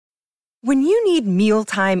When you need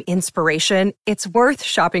mealtime inspiration, it's worth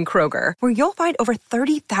shopping Kroger, where you'll find over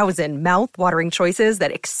 30,000 mouth-watering choices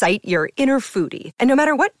that excite your inner foodie. And no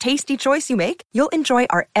matter what tasty choice you make, you'll enjoy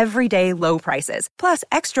our everyday low prices, plus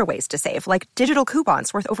extra ways to save, like digital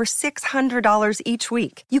coupons worth over $600 each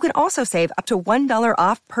week. You can also save up to $1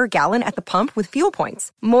 off per gallon at the pump with fuel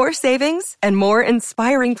points. More savings and more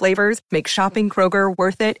inspiring flavors make shopping Kroger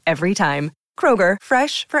worth it every time. Kroger,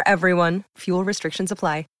 fresh for everyone. Fuel restrictions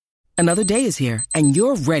apply. Another day is here, and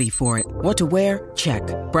you're ready for it. What to wear? Check.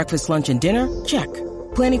 Breakfast, lunch, and dinner? Check.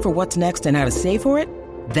 Planning for what's next and how to save for it?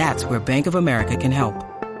 That's where Bank of America can help.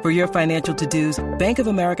 For your financial to-dos, Bank of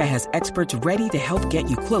America has experts ready to help get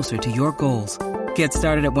you closer to your goals. Get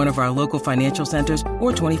started at one of our local financial centers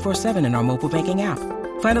or 24/7 in our mobile banking app.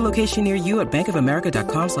 Find a location near you at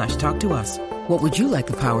bankofamerica.com/talktous. What would you like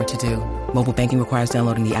the power to do? Mobile banking requires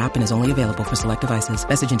downloading the app and is only available for select devices.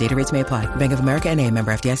 Message and data rates may apply. Bank of America N.A.,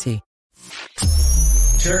 member FDIC.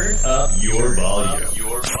 Turn up your volume.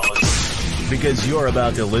 Because you're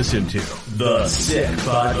about to listen to The Sick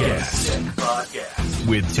Podcast.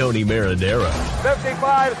 With Tony Marinaro.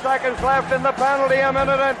 55 seconds left in the penalty, a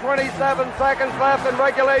minute and 27 seconds left in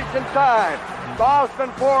regulation time.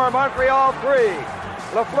 Boston 4, Montreal 3.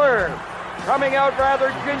 Lafleur coming out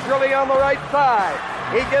rather gingerly on the right side.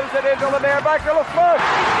 He gives it into Lemaire, back to Lafleur.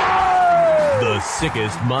 Oh! The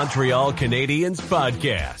sickest Montreal Canadiens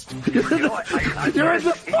podcast. You're in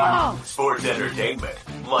the ball! Sports entertainment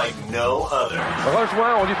like no other.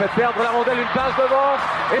 Rejoint, on lui fait perdre la rondelle, une passe devant.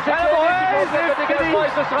 Et c'est le dégagement,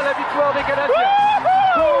 et ce sera la victoire des Canadiens.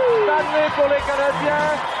 Stanley pour les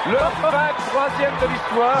Canadiens, leur 23e de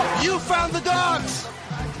l'histoire. You found the dogs!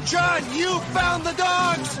 John, you found the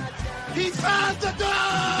dogs! He found the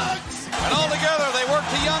dogs! And all together, they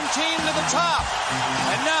worked a young team to the top.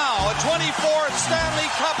 And now, a 24th Stanley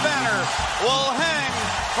Cup banner will hang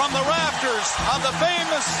from the rafters of the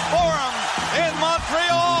famous Forum in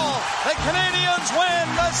Montreal. The Canadiens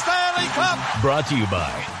win the Stanley Cup. Brought to you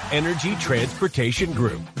by Energy Transportation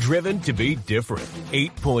Group. Driven to be different.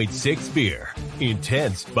 8.6 beer.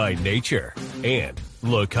 Intense by nature. And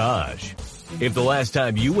Locage. If the last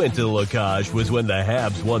time you went to Locage was when the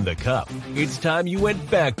Habs won the Cup, it's time you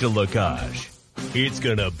went back to Locage. It's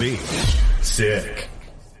gonna be sick.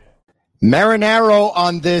 Marinaro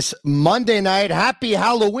on this Monday night. Happy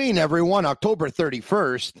Halloween, everyone. October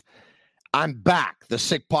 31st. I'm back. The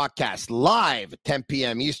Sick Podcast live at 10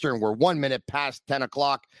 p.m. Eastern. We're 1 minute past 10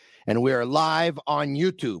 o'clock, and we are live on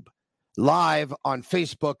YouTube, live on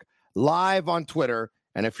Facebook, live on Twitter.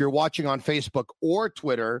 And if you're watching on Facebook or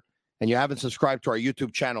Twitter, and you haven't subscribed to our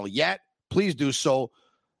YouTube channel yet, please do so.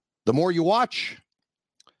 The more you watch,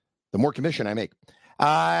 the more commission I make.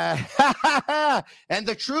 And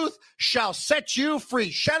the truth shall set you free.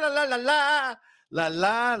 Sha-la-la-la-la,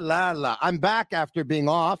 la-la-la-la. I'm back after being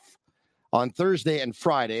off on Thursday and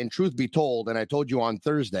Friday. And truth be told, and I told you on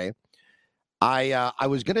Thursday, I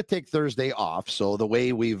was going to take Thursday off. So the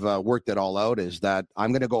way we've worked it all out is that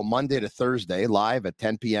I'm going to go Monday to Thursday live at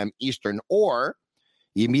 10 p.m. Eastern, or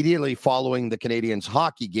immediately following the Canadiens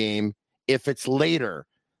hockey game if it's later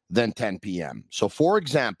than 10 p.m. So, for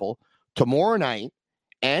example, tomorrow night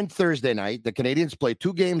and Thursday night, the Canadiens play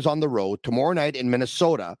 2 games on the road. Tomorrow night in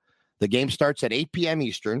Minnesota, the game starts at 8 p.m.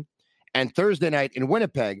 Eastern. And Thursday night in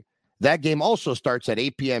Winnipeg, that game also starts at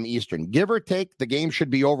 8 p.m. Eastern. Give or take, the game should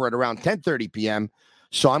be over at around 10:30 p.m.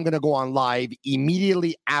 So I'm going to go on live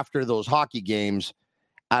immediately after those hockey games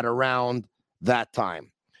at around that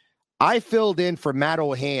time. I filled in for Matt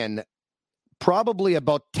O'Han probably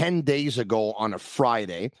about 10 days ago on a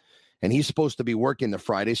Friday, and he's supposed to be working the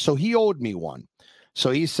Friday, so he owed me one. So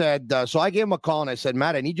he said, so I gave him a call, and I said,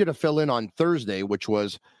 Matt, I need you to fill in on Thursday, which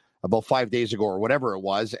was about 5 days ago or whatever it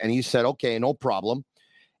was, and he said, okay, no problem.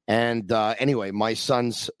 And anyway, my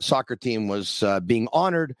son's soccer team was being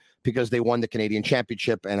honored because they won the Canadian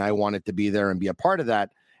Championship, and I wanted to be there and be a part of that.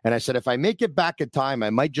 And I said, if I make it back in time, I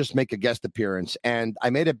might just make a guest appearance. And I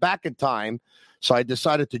made it back in time. So I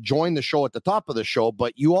decided to join the show at the top of the show.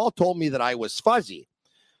 But you all told me that I was fuzzy.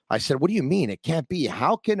 I said, what do you mean? It can't be.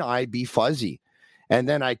 How can I be fuzzy? And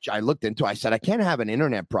then I looked into it. I said, I can't have an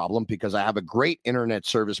internet problem because I have a great internet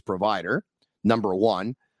service provider, number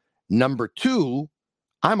one. Number two,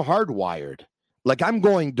 I'm hardwired. Like I'm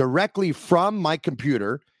going directly from my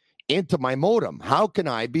computer into my modem. How can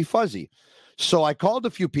I be fuzzy? So I called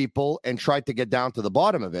a few people and tried to get down to the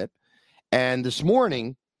bottom of it. And this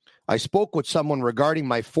morning, I spoke with someone regarding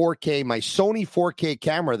my 4K, my Sony 4K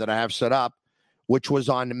camera that I have set up, which was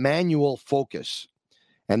on manual focus.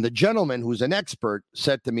 And the gentleman who's an expert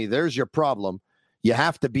said to me, there's your problem. You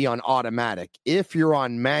have to be on automatic. If you're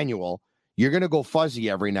on manual, you're going to go fuzzy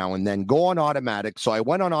every now and then. Go on automatic. So I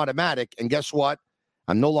went on automatic, and guess what?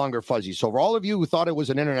 I'm no longer fuzzy. So for all of you who thought it was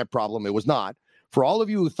an internet problem, it was not. For all of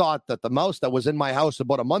you who thought that the mouse that was in my house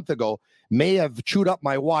about a month ago may have chewed up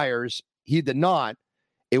my wires, he did not.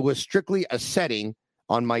 It was strictly a setting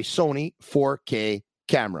on my Sony 4K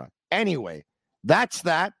camera. Anyway, that's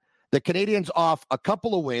that. The Canadiens off a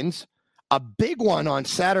couple of wins, a big one on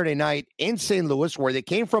Saturday night in St. Louis where they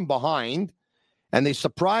came from behind and they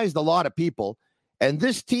surprised a lot of people. And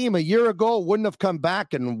this team a year ago wouldn't have come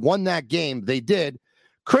back and won that game. They did.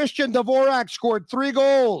 Christian Dvorak scored 3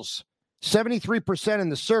 goals, 73% in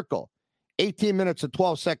the circle, 18 minutes and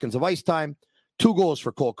 12 seconds of ice time, 2 goals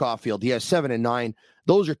for Cole Caulfield. He has 7 and 9.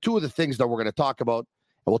 Those are 2 of the things that we're going to talk about.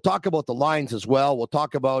 And we'll talk about the lines as well. We'll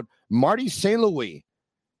talk about Marty St. Louis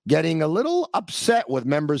getting a little upset with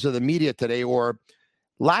members of the media today, or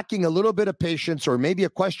lacking a little bit of patience, or maybe a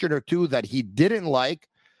question or two that he didn't like.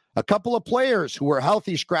 A couple of players who were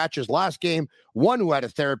healthy scratches last game, one who had a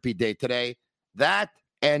therapy day today, that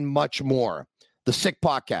and much more. The Sick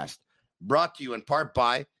Podcast, brought to you in part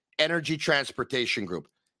by Energy Transportation Group.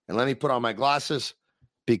 And let me put on my glasses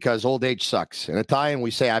because old age sucks. In Italian,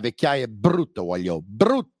 we say, a vecchiaia brutta, voglio,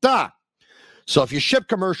 brutta. So if you ship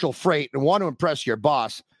commercial freight and want to impress your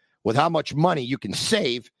boss with how much money you can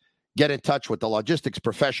save, get in touch with the logistics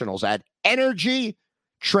professionals at Energy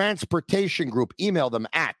Transportation Group. Email them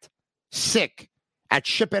at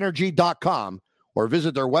sick@shipenergy.com or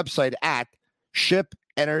visit their website at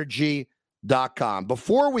shipenergy.com.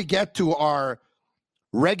 Before we get to our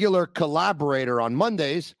regular collaborator on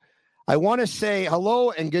Mondays, I want to say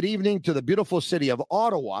hello and good evening to the beautiful city of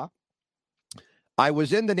Ottawa. I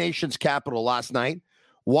was in the nation's capital last night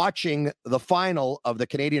watching the final of the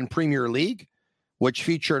Canadian Premier League, which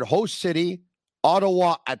featured host city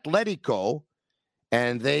Ottawa Atletico,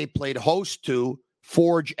 and they played host to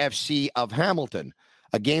Forge FC of Hamilton,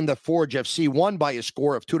 a game that Forge FC won by a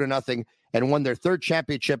score of 2-0 and won their 3rd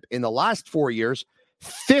championship in the last 4 years.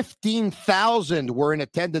 15,000 were in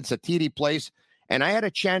attendance at TD Place, and I had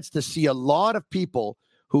a chance to see a lot of people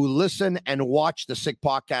who listen and watch the Sick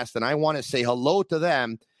Podcast, and I want to say hello to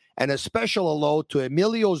them, and a special hello to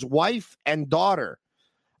Emilio's wife and daughter.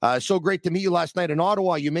 So great to meet you last night in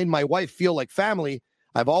Ottawa. You made my wife feel like family.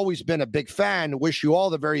 I've always been a big fan. Wish you all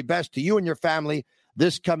the very best to you and your family.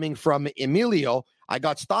 This coming from Emilio. I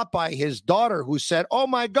got stopped by his daughter who said, "Oh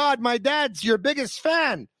my God, my dad's your biggest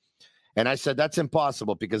fan." And I said, "That's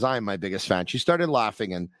impossible because I am my biggest fan." She started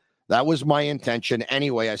laughing, and that was my intention.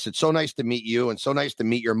 Anyway, I said, "So nice to meet you and so nice to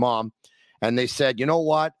meet your mom." And they said, "You know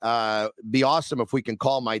what? Be awesome if we can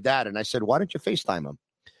call my dad." And I said, "Why don't you FaceTime him?"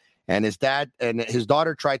 And his dad and his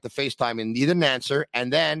daughter tried to FaceTime and he didn't answer.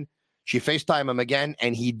 And then she FaceTimed him again,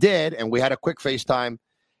 and he did. And we had a quick FaceTime.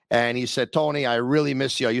 And he said, "Tony, I really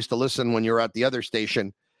miss you. I used to listen when you were at the other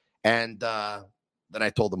station." And then I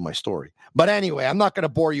told him my story. But anyway, I'm not going to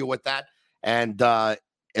bore you with that. And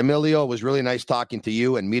Emilio, it was really nice talking to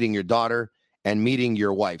you and meeting your daughter and meeting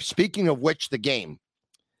your wife. Speaking of which, the game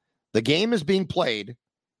is being played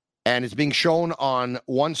and it's being shown on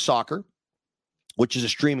One Soccer, which is a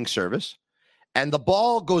streaming service. And the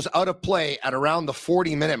ball goes out of play at around the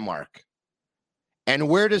 40-minute mark. And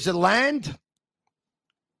where does it land?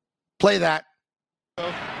 Play that.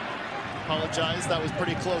 Apologize. That was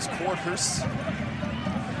pretty close quarters.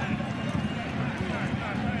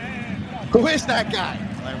 Who is that guy?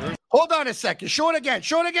 Hold on a second. Show it again.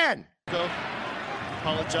 Show it again.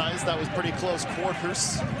 Apologize. That was pretty close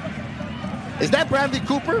quarters. Is that Bradley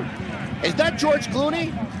Cooper? Is that George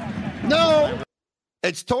Clooney? No.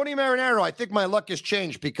 It's Tony Marinaro. I think my luck has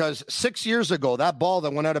changed because 6 years ago, that ball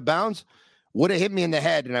that went out of bounds would have hit me in the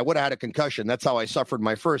head and I would have had a concussion. That's how I suffered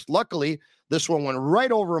my first. Luckily, this one went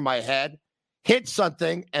right over my head, hit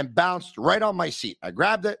something, and bounced right on my seat. I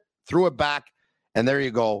grabbed it, threw it back, and there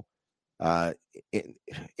you go.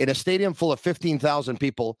 In a stadium full of 15,000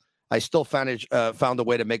 people, I still found a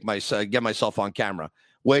way to make get myself on camera,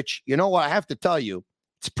 which, you know what, I have to tell you,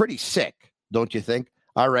 it's pretty sick, don't you think?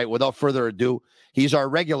 All right, without further ado, he's our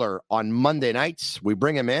regular on Monday nights. We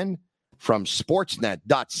bring him in from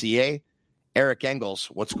sportsnet.ca. Eric Engels,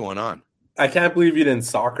 what's going on? I can't believe you didn't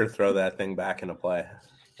soccer throw that thing back into play.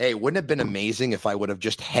 Hey, wouldn't it have been amazing if I would have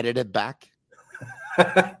just headed it back?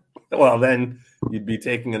 Well, then you'd be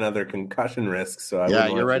taking another concussion risk. So yeah,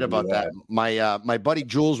 you're right about that. My buddy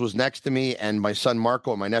Jules was next to me, and my son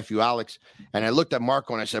Marco and my nephew Alex. And I looked at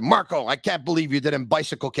Marco and I said, "Marco, I can't believe you didn't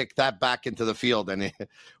bicycle kick that back into the field." And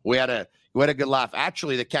we had a good laugh.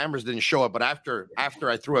 Actually, the cameras didn't show it, but after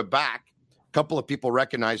I threw it back, a couple of people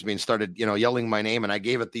recognized me and started, yelling my name, and I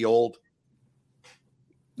gave it the old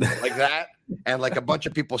like that. And like a bunch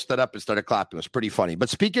of people stood up and started clapping. It was pretty funny. But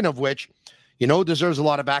speaking of which, you know who deserves a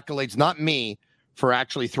lot of accolades? Not me for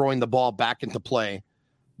actually throwing the ball back into play,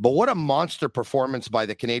 but what a monster performance by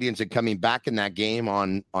the Canadiens in coming back in that game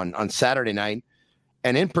on Saturday night.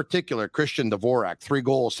 And in particular, Christian Dvorak, 3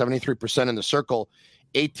 goals, 73% in the circle,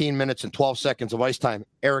 18 minutes and 12 seconds of ice time.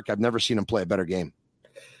 Eric, I've never seen him play a better game.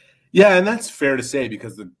 Yeah, and that's fair to say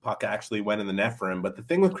because the puck actually went in the net for him. But the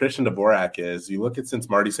thing with Christian Dvorak is you look at since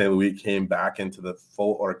Marty St. Louis came to the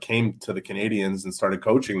Canadiens and started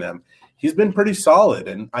coaching them, he's been pretty solid.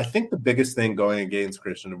 And I think the biggest thing going against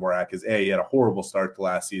Christian Dvorak is, he had a horrible start to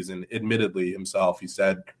last season. Admittedly, himself, he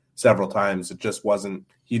said several times, he just wasn't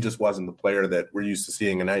the player that we're used to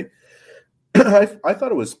seeing. And I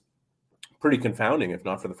thought it was pretty confounding, if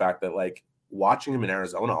not for the fact that, like, watching him in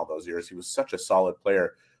Arizona all those years, he was such a solid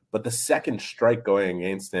player. But the second strike going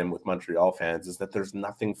against him with Montreal fans is that there's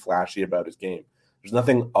nothing flashy about his game. There's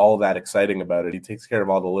nothing all that exciting about it. He takes care of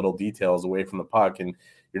all the little details away from the puck, and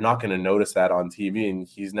you're not going to notice that on TV, and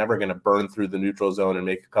he's never going to burn through the neutral zone and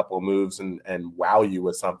make a couple of moves and wow you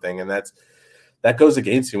with something. And that goes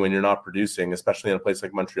against you when you're not producing, especially in a place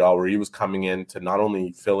like Montreal, where he was coming in to not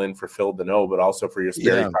only fill in for Phil Deneau, but also for your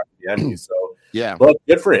spare time at the Emmy. So, well,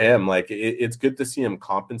 good for him. Like, it's good to see him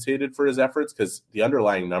compensated for his efforts because the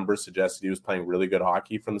underlying numbers suggested he was playing really good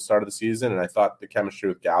hockey from the start of the season, and I thought the chemistry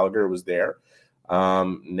with Gallagher was there.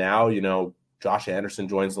 Now, Josh Anderson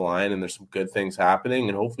joins the line, and there's some good things happening,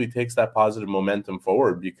 and hopefully takes that positive momentum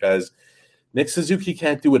forward because Nick Suzuki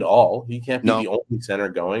can't do it all. He can't be the only center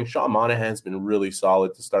going. Sean Monahan's been really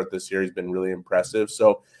solid to start this year. He's been really impressive.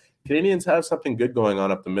 So Canadians have something good going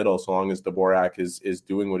on up the middle so long as Dvorak is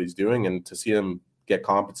doing what he's doing, and to see him get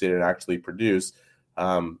compensated and actually produce,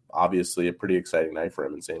 obviously a pretty exciting night for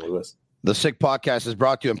him in St. Louis. The Sick Podcast is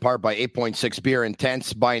brought to you in part by 8.6 Beer,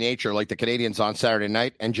 intense by nature like the Canadiens on Saturday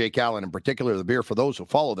night, and Jake Allen in particular, the beer for those who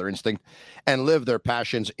follow their instinct and live their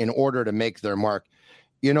passions in order to make their mark.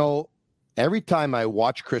 You know, every time I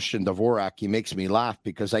watch Christian Dvorak, he makes me laugh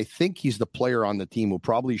because I think he's the player on the team who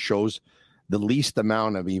probably shows the least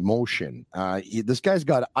amount of emotion. This guy's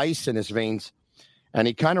got ice in his veins, and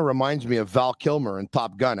he kind of reminds me of Val Kilmer in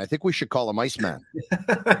Top Gun. I think we should call him Iceman.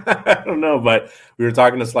 I don't know, but we were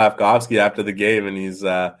talking to Slavkovsky after the game, and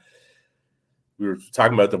we were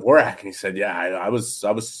talking about Dvorak, and he said, I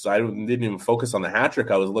didn't even focus on the hat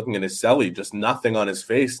trick. I was looking at his celly, just nothing on his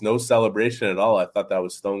face, no celebration at all. I thought that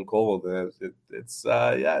was stone cold.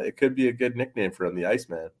 It could be a good nickname for him, the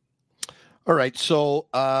Iceman. All right, so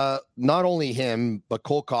not only him, but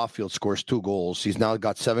Cole Caulfield scores 2 goals. He's now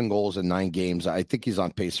got 7 goals in 9 games. I think he's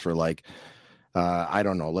on pace for I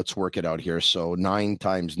don't know. Let's work it out here. So 9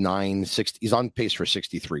 times 9, 60. He's on pace for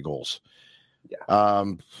 63 goals. Yeah.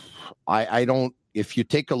 I don't. If you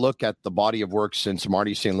take a look at the body of work since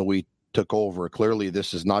Marty St. Louis took over, clearly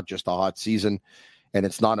this is not just a hot season, and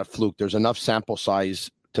it's not a fluke. There's enough sample size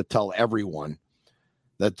to tell everyone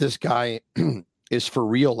that this guy is for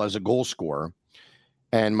real as a goal scorer.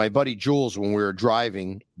 And my buddy Jules, when we were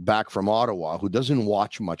driving back from Ottawa, who doesn't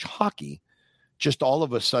watch much hockey, just all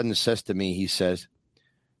of a sudden says to me, he says,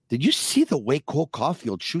 "Did you see the way Cole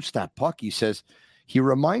Caulfield shoots that puck?" He says, "He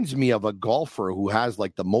reminds me of a golfer who has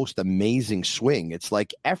like the most amazing swing. It's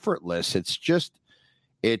like effortless. It's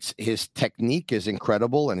his technique is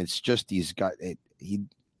incredible. And it's just, we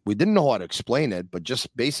didn't know how to explain it, but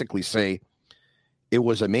just basically say, it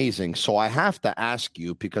was amazing." So I have to ask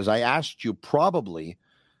you, because I asked you probably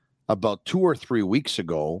about 2 or 3 weeks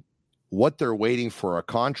ago what they're waiting for a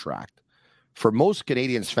contract. For most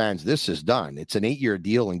Canadiens fans, this is done. It's an 8-year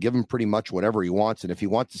deal, and give him pretty much whatever he wants. And if he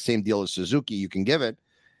wants the same deal as Suzuki, you can give it.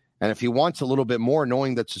 And if he wants a little bit more,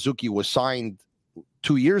 knowing that Suzuki was signed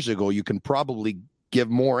 2 years ago, you can probably give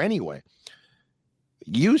more anyway.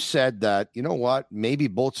 You said that, you know what, maybe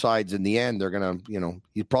both sides in the end, they're going to,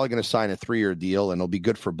 he's probably going to sign a 3-year deal and it'll be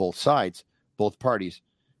good for both sides, both parties.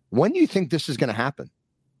 When do you think this is going to happen?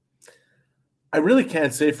 I really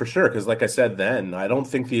can't say for sure because, like I said then, I don't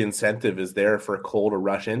think the incentive is there for Cole to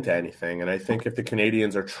rush into anything. And I think if the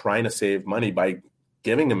Canadiens are trying to save money by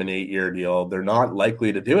giving him an 8-year deal, they're not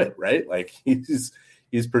likely to do it, right? Like he's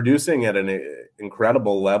producing at an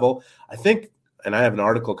incredible level. I think, and I have an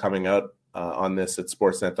article coming out on this at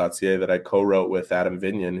sportsnet.ca that I co-wrote with Adam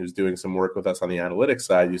Vignon, who's doing some work with us on the analytics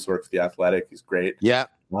side. He used to work for The Athletic. He's great. Yeah.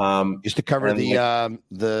 Used to cover the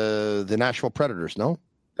Nashville Predators, no?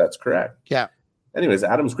 That's correct. Yeah. Anyways,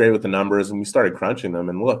 Adam's great with the numbers, and we started crunching them.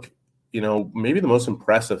 And look, maybe the most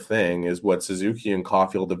impressive thing is what Suzuki and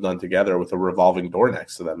Caulfield have done together with a revolving door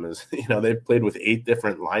next to them is, they've played with 8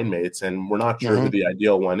 different line mates, and we're not sure who the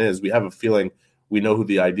ideal one is. We have a feeling we know who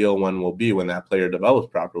the ideal one will be when that player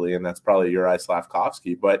develops properly, and that's probably Juraj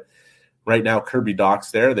Slafkovsky. But right now, Kirby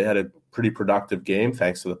Dach's there. They had a pretty productive game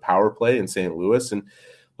thanks to the power play in St. Louis. And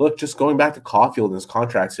look, just going back to Caulfield and his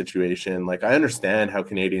contract situation, like I understand how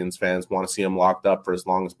Canadiens fans want to see him locked up for as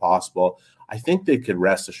long as possible. I think they could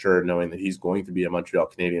rest assured knowing that he's going to be a Montreal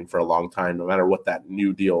Canadien for a long time, no matter what that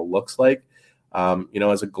new deal looks like.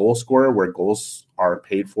 As a goal scorer where goals are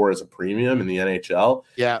paid for as a premium in the NHL,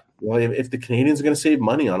 if the Canadiens are going to save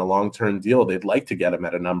money on a long-term deal, they'd like to get him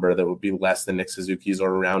at a number that would be less than Nick Suzuki's or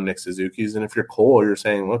around Nick Suzuki's. And if you're Cole, you're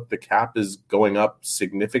saying, look, the cap is going up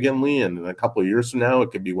significantly, and in a couple of years from now,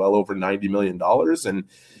 it could be well over $90 million. And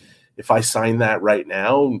if I sign that right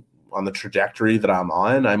now on the trajectory that I'm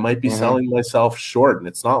on, I might be selling myself short. And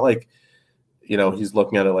it's not like, he's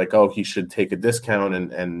looking at it like, oh, he should take a discount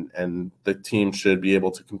and the team should be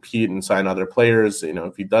able to compete and sign other players.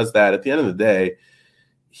 If he does that, at the end of the day,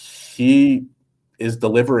 he is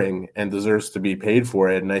delivering and deserves to be paid for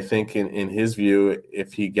it. And I think in his view,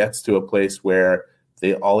 if he gets to a place where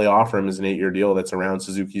all they offer him is an 8-year deal that's around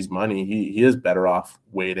Suzuki's money, he is better off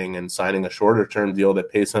waiting and signing a shorter term deal that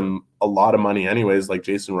pays him a lot of money anyways, like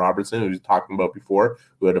Jason Robertson, who we was talking about before,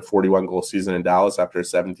 who had a 41-goal season in Dallas after a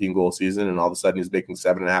 17-goal season, and all of a sudden he's making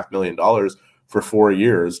 $7.5 million for 4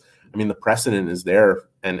 years. I mean, the precedent is there,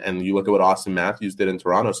 and you look at what Austin Matthews did in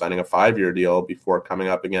Toronto, signing a 5-year deal before coming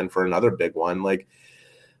up again for another big one. Like,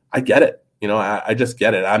 I get it. I just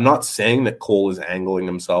get it. I'm not saying that Cole is angling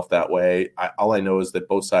himself that way. All I know is that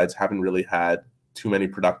both sides haven't really had too many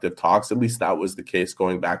productive talks. At least that was the case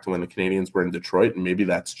going back to when the Canadiens were in Detroit, and maybe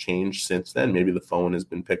that's changed since then. Maybe the phone has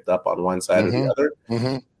been picked up on one side or the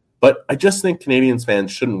other. But I just think Canadiens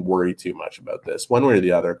fans shouldn't worry too much about this. One way or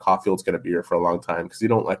the other, Caulfield's going to be here for a long time because you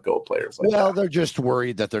don't let go of players like that. Well, they're just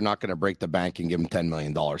worried that they're not going to break the bank and give him $10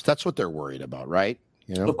 million. That's what they're worried about, right?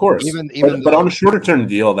 Of course, but on a shorter term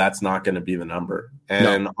deal, that's not going to be the number.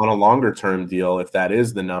 And on a longer term deal, if that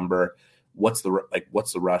is the number, what's the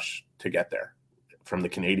rush to get there from the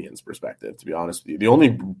Canadiens' perspective? To be honest with you, the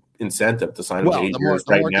only incentive to sign with 8 years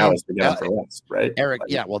right now is to get him for less, right? Eric,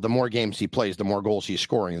 the more games he plays, the more goals he's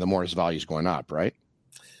scoring, the more his value is going up, right?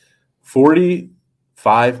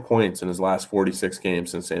 45 points in his last 46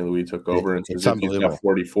 games since St. Louis took over, and Suzuki's got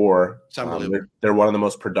 44. It's unbelievable. They're one of the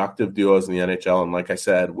most productive duos in the NHL, and like I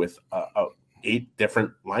said, with 8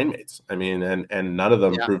 different line mates. I mean, and none of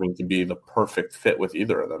them proving to be the perfect fit with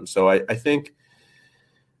either of them. So I think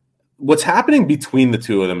what's happening between the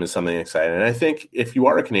two of them is something exciting. And I think if you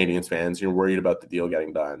are a Canadiens fan, you're worried about the deal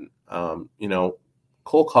getting done.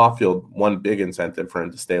 Cole Caulfield, one big incentive for him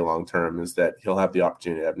to stay long-term is that he'll have the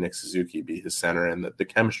opportunity to have Nick Suzuki be his center, and that the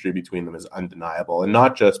chemistry between them is undeniable. And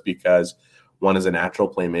not just because one is a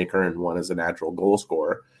natural playmaker and one is a natural goal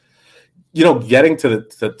scorer. Getting to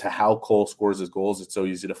how Cole scores his goals, it's so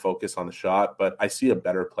easy to focus on the shot, but I see a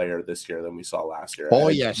better player this year than we saw last year.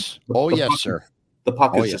 Yes, sir. The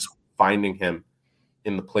puck is just finding him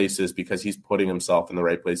in the places because he's putting himself in the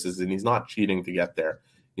right places, and he's not cheating to get there.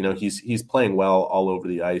 He's playing well all over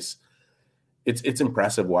the ice. It's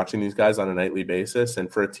impressive watching these guys on a nightly basis.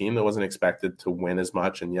 And for a team that wasn't expected to win as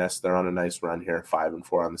much, and yes, they're on a nice run here,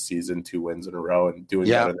 5-4 on the season, 2 wins in a row, and doing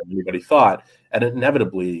better than anybody thought. And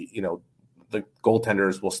inevitably, the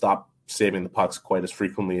goaltenders will stop saving the pucks quite as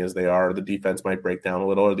frequently as they are. The defense might break down a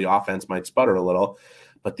little, or the offense might sputter a little.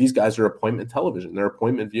 But these guys are appointment television. They're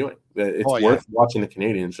appointment viewing. It's worth watching the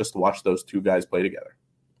Canadiens just to watch those two guys play together.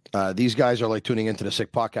 These guys are like tuning into the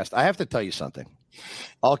Sick Podcast. I have to tell you something.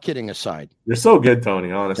 All kidding aside, you're so good,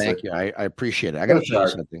 Tony. Honestly, thank you. I appreciate it. I got to tell you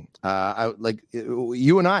something.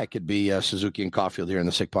 You and I could be Suzuki and Caulfield here in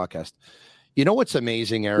the Sick Podcast. You know what's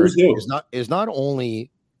amazing, Eric, is not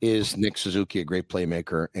only is Nick Suzuki a great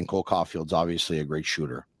playmaker and Cole Caulfield's obviously a great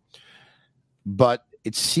shooter, but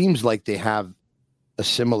it seems like they have a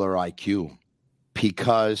similar IQ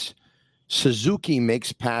because Suzuki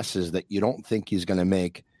makes passes that you don't think he's going to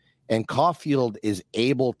make. And Caulfield is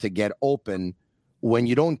able to get open when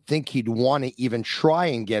you don't think he'd want to even try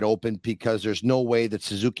and get open because there's no way that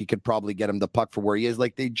Suzuki could probably get him the puck for where he is.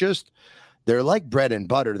 Like they're like bread and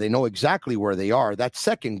butter. They know exactly where they are. That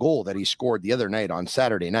second goal that he scored the other night on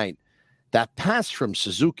Saturday night, that pass from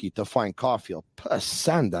Suzuki to find Caulfield.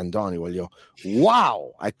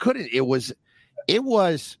 Wow. I couldn't. It was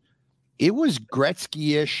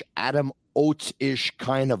Gretzky-ish, Adam Oates-ish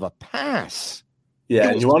kind of a pass.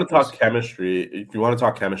 Yeah, and you want to talk chemistry. If you want to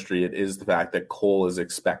talk chemistry, it is the fact that Cole is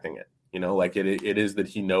expecting it. It is that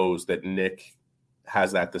he knows that Nick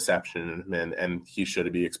has that deception in him, and he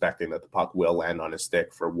should be expecting that the puck will land on his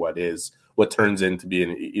stick for what turns into be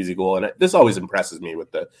an easy goal. And this always impresses me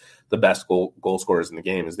with the best goal scorers in the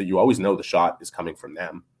game, is that you always know the shot is coming from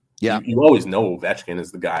them. Yeah, you always know Ovechkin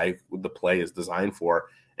is the guy the play is designed for,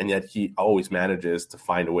 and yet he always manages to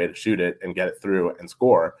find a way to shoot it and get it through and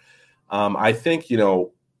score. I think,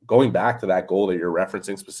 going back to that goal that you're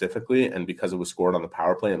referencing specifically, and because it was scored on the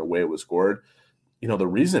power play and the way it was scored, the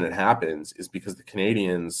reason it happens is because the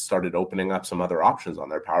Canadiens started opening up some other options on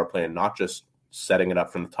their power play and not just setting it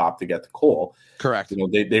up from the top to get to Cole. Correct.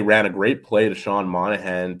 They ran a great play to Sean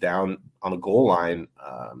Monahan down on the goal line,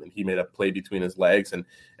 and he made a play between his legs, and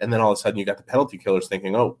then all of a sudden you got the penalty killers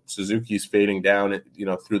thinking, oh, Suzuki's fading down,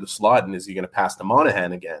 through the slot, and is he going to pass to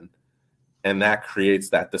Monahan again? And that creates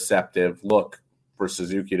that deceptive look for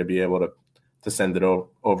Suzuki to be able to send it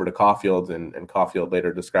over to Caulfield, and Caulfield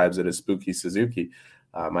later describes it as spooky Suzuki.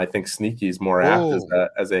 I think sneaky is more apt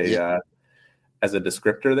as a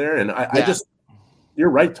descriptor there. And I just, you're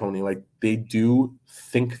right, Tony. Like, they do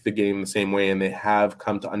think the game the same way, and they have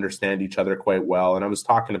come to understand each other quite well. And I was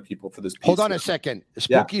talking to people for this piece. Hold on a second.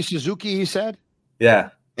 Spooky Suzuki, he said? Yeah.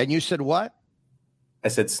 And you said what? I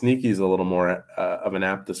said sneaky is a little more of an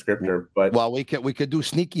apt descriptor, but we could do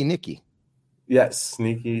sneaky Nicky. Yes,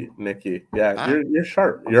 sneaky Nicky. Yeah, you're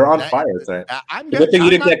sharp. You're on fire today. It's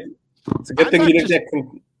a good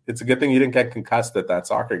thing you didn't get concussed at that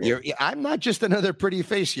soccer game. I'm not just another pretty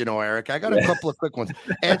face, Eric. I got a couple of quick ones.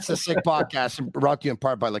 It's a Sick podcast, brought to you in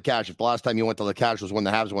part by La Cage. If the last time you went to La Cage was when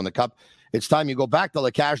the Habs won the Cup, it's time you go back to La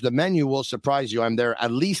Cage. The menu will surprise you. I'm there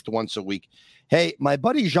at least once a week. Hey, my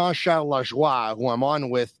buddy Jean-Charles Lajoie, who I'm on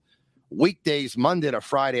with weekdays, Monday to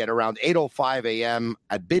Friday at around 8:05 a.m.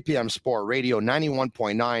 at BPM Sport Radio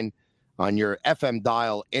 91.9 on your FM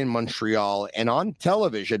dial in Montreal, and on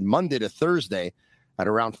television Monday to Thursday at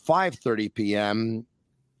around 5:30 p.m.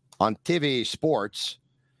 on TV Sports.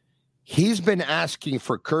 He's been asking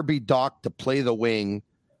for Kirby Dach to play the wing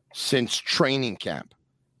since training camp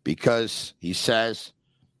because he says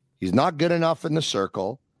he's not good enough in the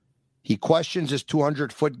circle. He questions his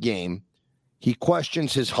 200-foot game. He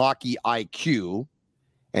questions his hockey IQ,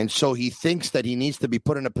 and so he thinks that he needs to be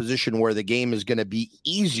put in a position where the game is going to be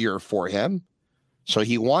easier for him. So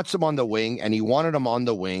he wants him on the wing, and he wanted him on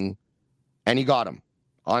the wing, and he got him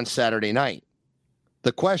on Saturday night.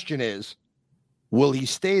 The question is, will he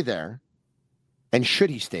stay there, and should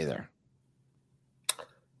he stay there?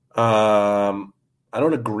 I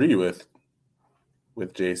don't agree with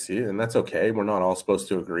JC, and that's okay. We're not all supposed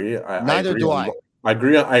to agree. Neither do I. I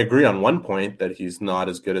agree on one point that he's not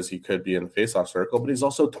as good as he could be in the faceoff circle, but he's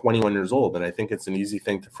also 21 years old, and I think it's an easy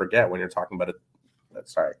thing to forget when you're talking about it.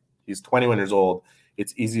 Sorry, he's 21 years old.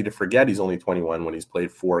 It's easy to forget he's only 21 when he's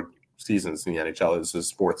played 4 seasons in the NHL. This is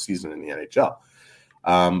his 4th season in the NHL.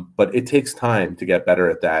 But it takes time to get better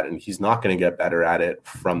at that, and he's not going to get better at it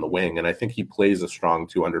from the wing. And I think he plays a strong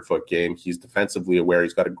 200-foot game. He's defensively aware.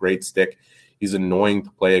 He's got a great stick. He's annoying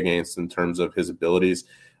to play against in terms of his abilities.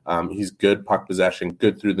 He's good puck possession,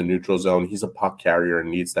 good through the neutral zone. He's a puck carrier and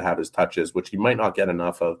needs to have his touches, which he might not get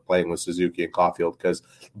enough of playing with Suzuki and Caulfield because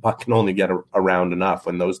the puck can only get around enough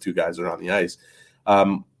when those two guys are on the ice.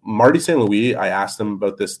 Marty St. Louis, I asked him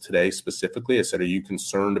about this today specifically. I said, are you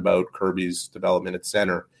concerned about Kirby's development at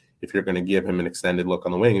center if you're going to give him an extended look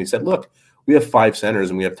on the wing? And he said, look, we have 5 centers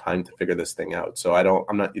and we have time to figure this thing out. So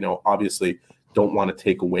I'm not, obviously don't want to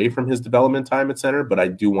take away from his development time at center, but I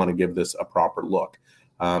do want to give this a proper look.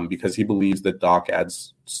 Because he believes that Dach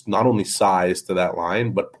adds not only size to that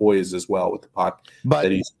line, but poise as well with the puck. But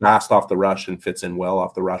that he's fast off the rush and fits in well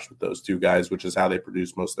off the rush with those two guys, which is how they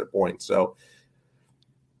produce most of their points. So,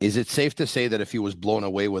 is it safe to say that if he was blown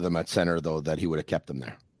away with him at center, though, that he would have kept him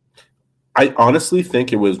there? I honestly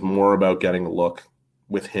think it was more about getting a look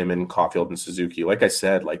with him and Caulfield and Suzuki. Like I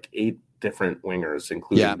said, 8 different wingers,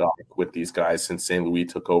 including Dach, with these guys since St. Louis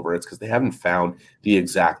took over. It's because they haven't found the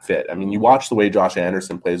exact fit. I mean, you watch the way Josh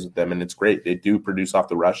Anderson plays with them, and it's great. They do produce off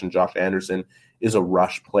the rush, and Josh Anderson is a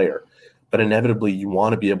rush player. But inevitably, you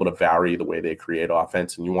want to be able to vary the way they create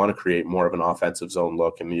offense, and you want to create more of an offensive zone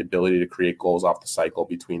look and the ability to create goals off the cycle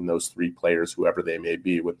between those 3 players, whoever they may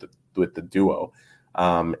be, with the duo.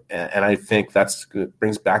 And I think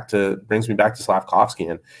brings me back to Slavkovsky.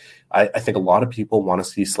 And I think a lot of people want to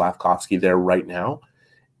see Slavkovsky there right now.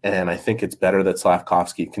 And I think it's better that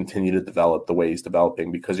Slavkovsky continue to develop the way he's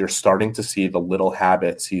developing, because you're starting to see the little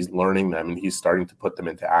habits. He's learning them and he's starting to put them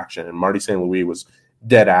into action. And Marty St. Louis was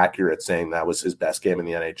dead accurate saying that was his best game in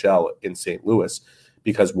the NHL in St. Louis,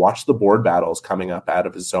 because watch the board battles coming up out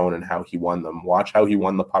of his zone and how he won them. Watch how he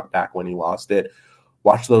won the puck back when he lost it.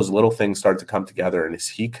 watch those little things start to come together. And as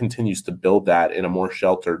he continues to build that in a more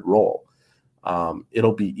sheltered role,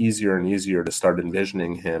 it'll be easier and easier to start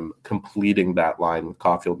envisioning him completing that line with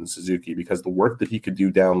Caulfield and Suzuki, because the work that he could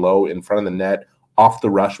do down low in front of the net, off the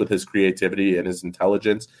rush with his creativity and his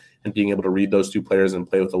intelligence and being able to read those two players and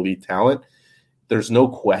play with elite talent, there's no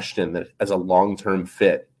question that as a long-term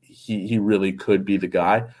fit, he really could be the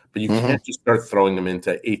guy. But you can't just start throwing him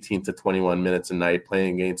into 18 to 21 minutes a night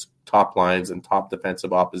playing against top lines and top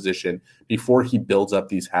defensive opposition before he builds up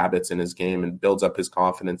these habits in his game and builds up his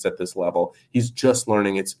confidence at this level. He's just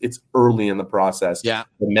learning. It's early in the process. Yeah.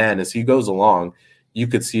 But man, as he goes along, you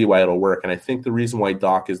could see why it'll work. And I think the reason why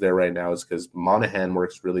Doc is there right now is because Monahan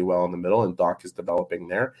works really well in the middle and Doc is developing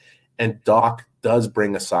there. And Doc does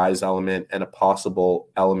bring a size element and a possible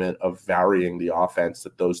element of varying the offense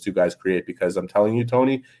that those two guys create. Because I'm telling you,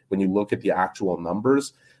 Tony, when you look at the actual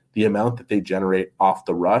numbers, the amount that they generate off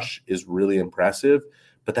the rush is really impressive.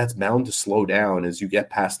 But that's bound to slow down as you get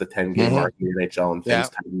past the 10-game mark in the NHL and things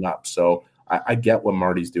tighten up. So I get what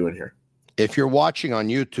Marty's doing here. If you're watching on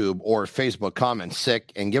YouTube or Facebook, comment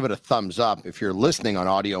sick and give it a thumbs up. If you're listening on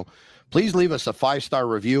audio, please leave us a 5-star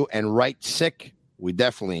review and write sick. We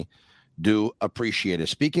definitely do appreciate it.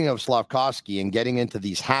 Speaking of Slafkovsky and getting into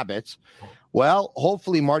these habits, well,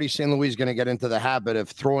 hopefully Marty St. Louis is going to get into the habit of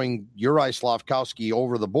throwing Uri Slafkovsky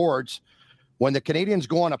over the boards when the Canadiens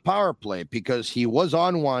go on a power play, because he was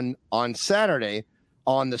on one on Saturday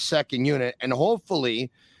on the second unit, and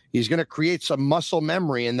hopefully he's going to create some muscle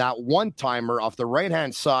memory in that one-timer off the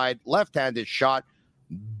right-hand side, left-handed shot.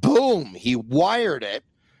 Boom! He wired it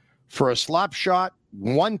for a slap shot,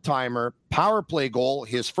 one-timer, power play goal,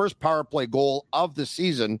 his first power play goal of the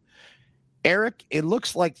season. Eric, it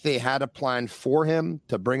looks like they had a plan for him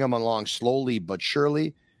to bring him along slowly but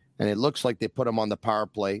surely, and it looks like they put him on the power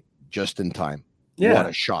play just in time. Yeah. What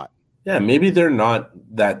a shot. Yeah, maybe they're not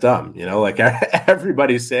that dumb. You know, like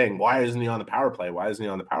everybody's saying, why isn't he on the power play? Why isn't he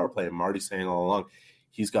on the power play? And Marty's saying all along,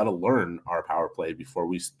 he's got to learn our power play before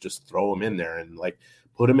we just throw him in there and like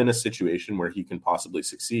put him in a situation where he can possibly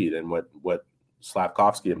succeed. And what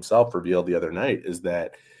Slafkovsky himself revealed the other night is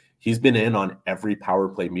that he's been in on every power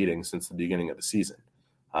play meeting since the beginning of the season.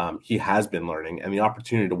 He has been learning, and the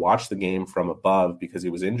opportunity to watch the game from above, because he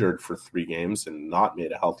was injured for 3 games and not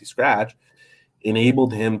made a healthy scratch,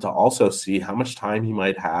 enabled him to also see how much time he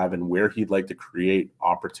might have and where he'd like to create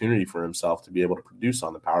opportunity for himself to be able to produce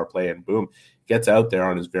on the power play. And boom, gets out there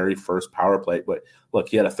on his very first power play. But look,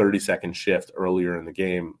 he had a 30-second shift earlier in the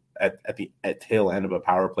game at the tail end of a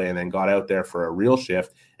power play, and then got out there for a real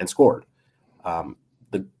shift and scored.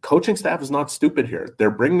 The coaching staff is not stupid here.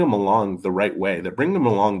 They're bringing them along the right way. They're bringing them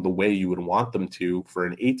along the way you would want them to for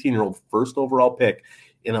an 18-year-old first overall pick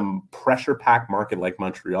in a pressure-packed market like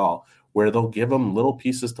Montreal, where they'll give him little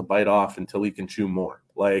pieces to bite off until he can chew more.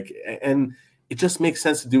 And it just makes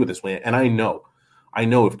sense to do it this way. And I know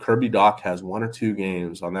if Kirby Dach has 1 or 2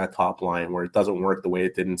 games on that top line where it doesn't work the way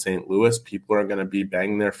it did in St. Louis, people are going to be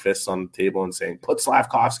banging their fists on the table and saying, put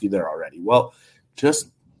Slafkovsky there already. Well,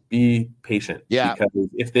 just be patient. Yeah. Because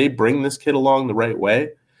if they bring this kid along the right way,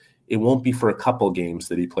 it won't be for a couple games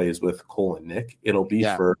that he plays with Cole and Nick. It'll be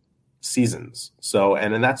for seasons. So,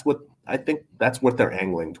 and that's what I think that's what they're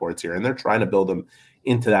angling towards here. And they're trying to build him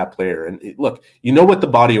into that player. And look, you know what the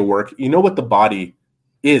body of work, you know what the body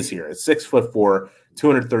is here. It's 6'4",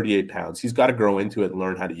 238 pounds. He's got to grow into it and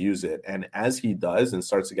learn how to use it. And as he does and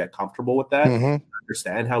starts to get comfortable with that,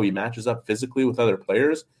 understand how he matches up physically with other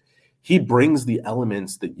players, he brings the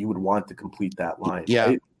elements that you would want to complete that line. Yeah.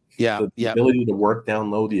 Right? Yeah. The ability to work down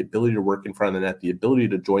low, the ability to work in front of the net, the ability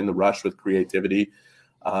to join the rush with creativity,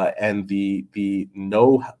 and the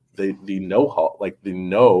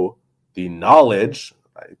knowledge.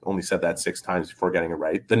 I only said that 6 times before getting it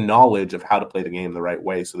right. The knowledge of how to play the game the right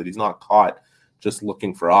way so that he's not caught just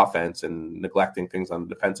looking for offense and neglecting things on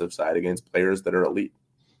the defensive side against players that are elite.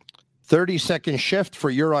 30-second shift for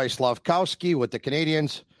Uri Slafkovsky with the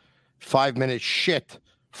Canadiens. 5-minute shit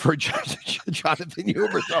for Jonathan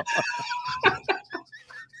Huberdeau.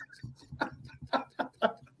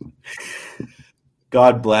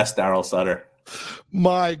 God bless Daryl Sutter.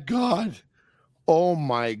 My God. Oh,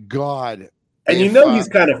 my God. And he's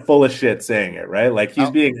kind of full of shit saying it, right? Like he's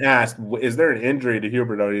being asked, is there an injury to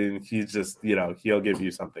Huberdeau? And he's just, he'll give you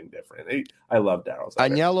something different. I love Daryl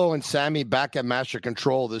Sutter. Agnello and Sammy back at Master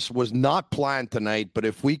Control. This was not planned tonight, but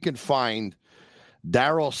if we could find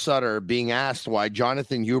Daryl Sutter being asked why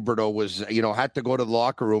Jonathan Huberdeau was, had to go to the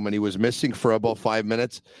locker room and he was missing for about 5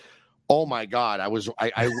 minutes. Oh my God.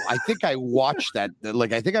 I think I watched that.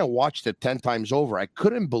 I think I watched it 10 times over. I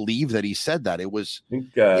couldn't believe that he said that. It was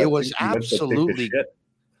absolutely,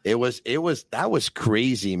 That was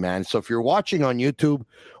crazy, man. So if you're watching on YouTube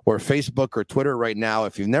or Facebook or Twitter right now,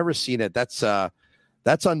 if you've never seen it, that's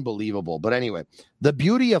unbelievable. But anyway, the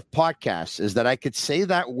beauty of podcasts is that I could say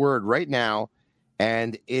that word right now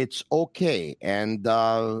and it's okay. And,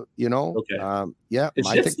 yeah. Is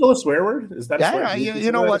shit still a swear word? Is that a swear word?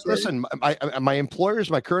 You know what? Listen, my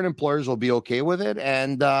current employers will be okay with it.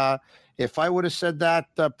 And if I would have said that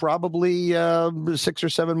probably 6 or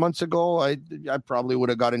 7 months ago, I probably would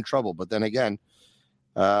have got in trouble. But then again,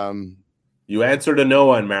 you answered a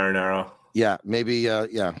no on Marinaro. Yeah, maybe.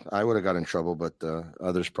 I would have got in trouble, but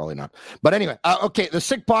others probably not. But anyway, okay. The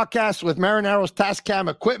Sick Podcast with Marinaro's Tascam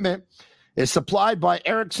equipment is supplied by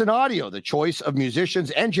Ericsson Audio, the choice of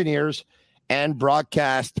musicians, engineers, and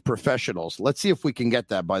broadcast professionals. Let's see if we can get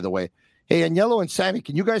that, by the way. Hey, Agnello and Sammy,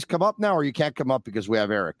 can you guys come up now, or you can't come up because we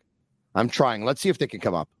have Eric? I'm trying. Let's see if they can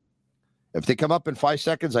come up. If they come up in 5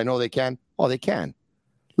 seconds, I know they can. Oh, they can.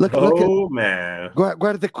 Look at man.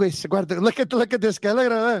 Guarda questo. Look at this guy. Look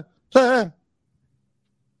at that.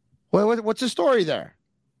 What's the story there?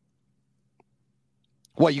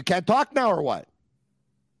 What, you can't talk now or what?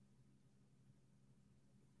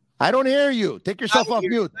 I don't hear you. Take yourself off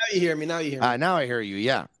mute. Now you hear me. Now I hear you.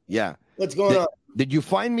 Yeah. What's going on? Did you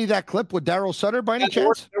find me that clip with Daryl Sutter by any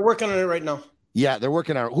chance? They're working on it right now. Yeah, they're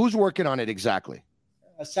working on it. Who's working on it exactly?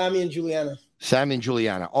 Sammy and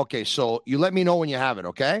Juliana. Okay, so you let me know when you have it,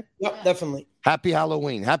 okay? Yep, definitely. Happy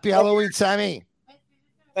Halloween. Happy Halloween, Sammy.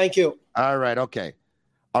 Thank you. All right, okay.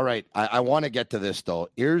 All right, I want to get to this, though.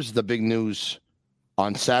 Here's the big news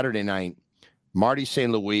on Saturday night. Marty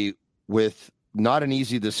St. Louis with not an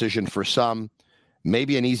easy decision for some,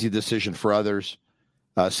 maybe an easy decision for others.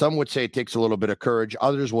 Some would say it takes a little bit of courage.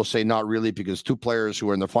 Others will say not really, because two players who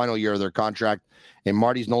are in the final year of their contract, and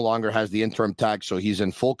Marty's no longer has the interim tag, so he's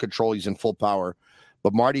in full control. He's in full power.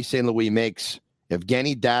 But Marty St. Louis makes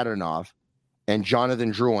Evgeny Dadonov and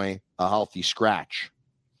Jonathan Drouin a healthy scratch.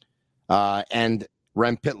 And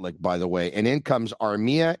Rem Pitlick, by the way. And in comes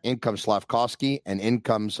Armia, in comes Slavkovsky, and in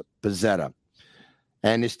comes Pezzetta.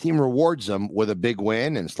 And his team rewards him with a big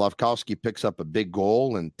win, and Slavkovsky picks up a big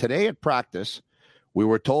goal. And today at practice, we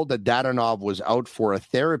were told that Dadonov was out for a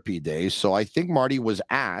therapy day. So I think Marty was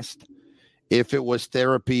asked if it was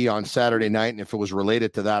therapy on Saturday night and if it was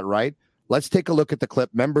related to that, right? Let's take a look at the clip.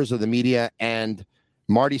 Members of the media and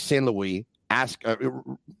Marty St. Louis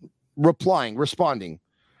responding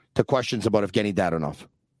to questions about Evgeny Dadonov.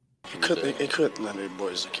 Écoute, les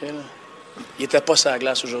boys, OK, là? Il était pas sur la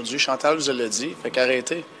glace aujourd'hui. Chantal vous l'a dit. Fait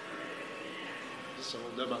qu'arrêtez.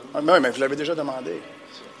 Ah, mais vous l'avez déjà demandé.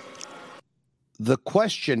 The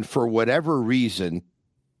question, for whatever reason,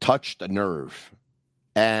 touched a nerve.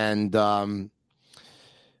 And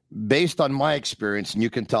based on my experience, and you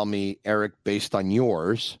can tell me, Eric, based on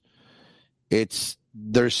yours,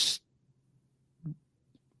 there's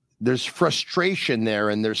frustration there,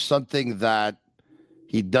 and there's something that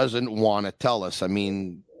he doesn't want to tell us. I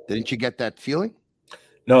mean, didn't you get that feeling?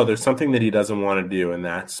 No, there's something that he doesn't want to do, and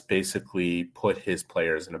that's basically put his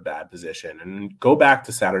players in a bad position. And go back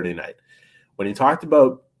to Saturday night when he talked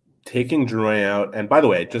about taking Drouin out. And by the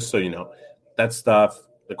way, just so you know, that stuff,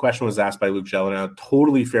 the question was asked by Luke Gelinas.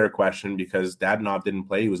 Totally fair question, because Dadonov didn't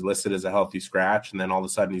play. He was listed as a healthy scratch, and then all of a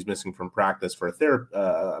sudden he's missing from practice for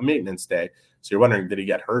a maintenance day. So you're wondering, did he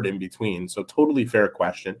get hurt in between? So totally fair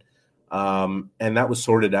question. And that was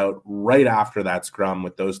sorted out right after that scrum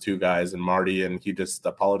with those two guys and Marty, and he just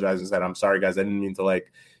apologized and said, I'm sorry, guys. I didn't mean to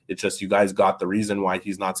it's just you guys got the reason why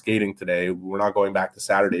he's not skating today. We're not going back to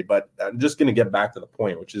Saturday. But I'm just going to get back to the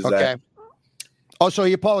point, which is okay. So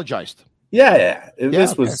he apologized. Yeah.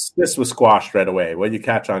 This was squashed right away. What you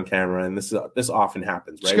catch on camera, and this often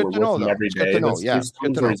happens, right? We're working every day. There's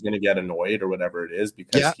times where he's going to get annoyed or whatever it is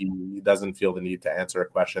because he doesn't feel the need to answer a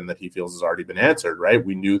question that he feels has already been answered, right?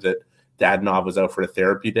 We knew that Dadonov was out for a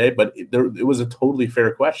therapy day, but it was a totally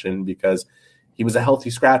fair question because he was a healthy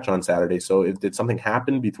scratch on Saturday. So did something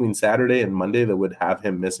happen between Saturday and Monday that would have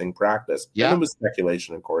him missing practice? And it was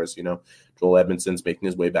speculation, of course. Joel Edmondson's making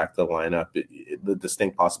his way back to the lineup. The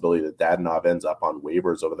distinct possibility that Dadonov ends up on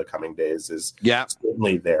waivers over the coming days is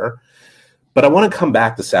certainly there. But I want to come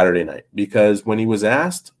back to Saturday night because when he was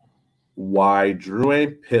asked why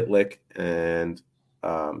Drouin, Pitlick, and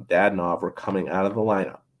Dadonov were coming out of the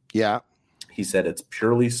lineup, he said it's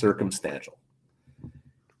purely circumstantial.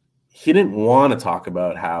 He didn't want to talk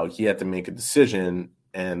about how he had to make a decision,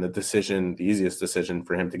 and the easiest decision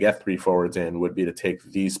for him to get three forwards in would be to take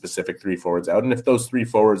these specific three forwards out. And if those three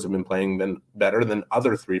forwards have been playing then better than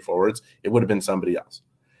other three forwards, it would have been somebody else.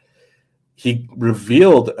 He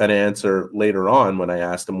revealed an answer later on when I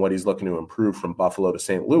asked him what he's looking to improve from Buffalo to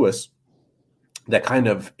St. Louis. that kind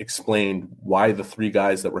of explained why the three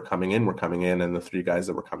guys that were coming in and the three guys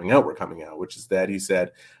that were coming out, which is that he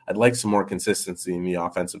said, I'd like some more consistency in the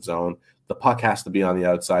offensive zone. The puck has to be on the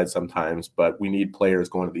outside sometimes, but we need players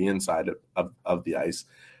going to the inside of the ice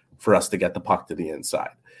for us to get the puck to the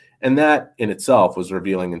inside. And that in itself was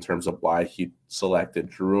revealing in terms of why he selected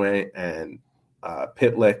Drouin and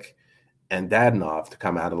Pitlick and Dadonov to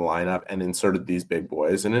come out of the lineup and inserted these big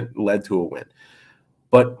boys, and it led to a win.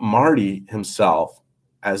 But Marty himself,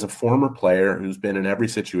 as a former player who's been in every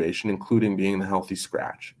situation, including being the healthy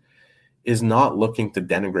scratch, is not looking to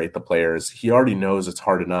denigrate the players. He already knows it's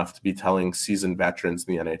hard enough to be telling seasoned veterans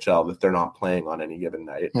in the NHL that they're not playing on any given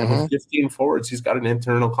night. And with 15 forwards, he's got an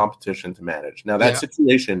internal competition to manage. Now, that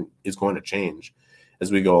situation is going to change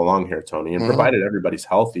as we go along here, Tony, and provided everybody's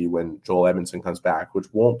healthy when Joel Edmondson comes back, which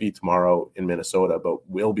won't be tomorrow in Minnesota, but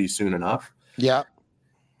will be soon enough. Yeah.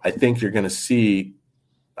 I think you're going to see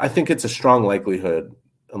 – I think it's a strong likelihood,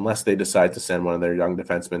 unless they decide to send one of their young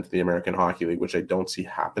defensemen to the American Hockey League, which I don't see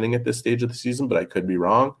happening at this stage of the season, but I could be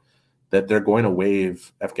wrong, that they're going to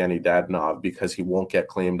waive Evgeny Dadonov because he won't get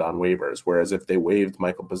claimed on waivers. Whereas if they waived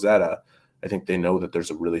Michael Pezzetta, I think they know that there's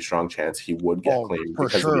a really strong chance he would get claimed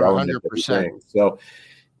because of the element that he brings. So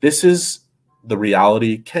this is the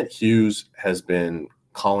reality. Kent Hughes has been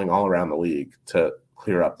calling all around the league to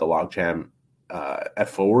clear up the logjam at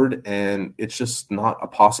forward, and it's just not a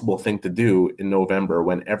possible thing to do in November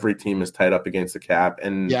when every team is tied up against the cap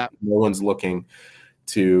and no one's looking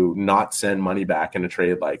to not send money back in a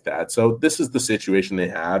trade like that. So this is the situation they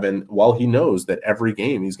have, and while he knows that every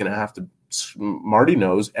game he's going to have to – Marty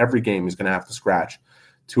knows every game he's going to have to scratch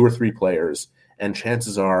 2 or 3 players, and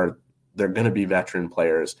chances are they're going to be veteran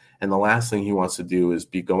players. And the last thing he wants to do is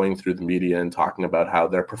be going through the media and talking about how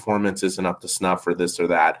their performance isn't up to snuff or this or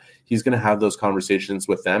that. He's going to have those conversations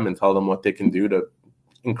with them and tell them what they can do to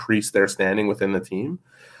increase their standing within the team.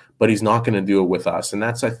 But he's not going to do it with us. And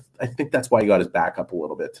that's I think that's why he got his back up a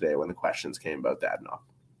little bit today when the questions came about Dadonov.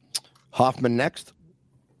 Hoffman next?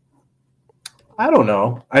 I don't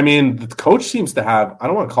know. I mean, the coach seems to have, I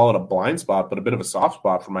don't want to call it a blind spot, but a bit of a soft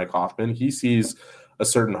spot for Mike Hoffman. He sees a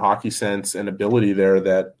certain hockey sense and ability there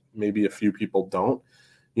that maybe a few people don't.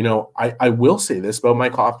 You know, I will say this about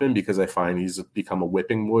Mike Hoffman because I find he's become a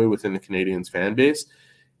whipping boy within the Canadiens fan base.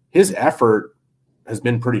 His effort has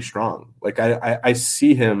been pretty strong. Like I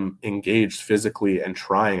see him engaged physically and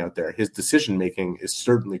trying out there. His decision-making is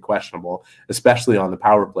certainly questionable, especially on the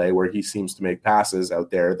power play where he seems to make passes out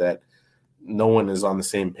there that no one is on the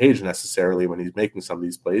same page necessarily when he's making some of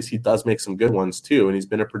these plays. He does make some good ones too, and he's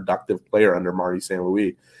been a productive player under Marty St.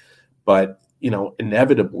 Louis. But, you know,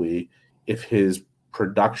 inevitably, if his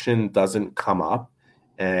production doesn't come up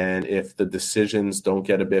and if the decisions don't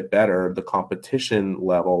get a bit better, the competition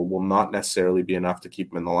level will not necessarily be enough to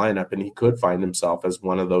keep him in the lineup, and he could find himself as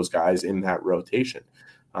one of those guys in that rotation.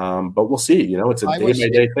 But we'll see. You know, it's a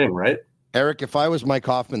day-by-day thing, right? Eric, if I was Mike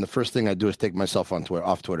Hoffman, the first thing I'd do is take myself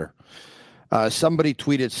off Twitter. Somebody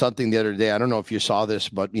tweeted something the other day. I don't know if you saw this,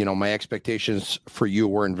 but, you know, my expectations for you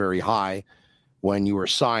weren't very high when you were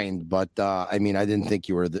signed. But, I mean, I didn't think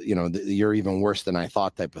you were, you're even worse than I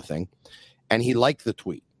thought type of thing. And he liked the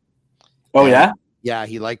tweet. Oh, yeah? Yeah,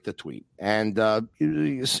 he liked the tweet. And, I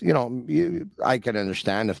can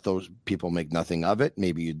understand if those people make nothing of it.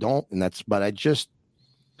 Maybe you don't. But I just,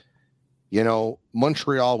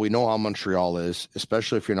 Montreal, we know how Montreal is,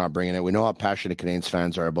 especially if you're not bringing it. We know how passionate Canadiens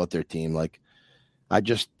fans are about their team. Like, I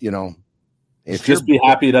just, just be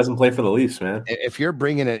happy he doesn't play for the Leafs, man. If you're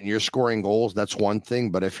bringing it and you're scoring goals, that's one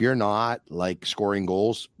thing. But if you're not, like, scoring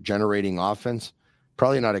goals, generating offense,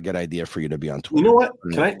 probably not a good idea for you to be on Twitter. You know what?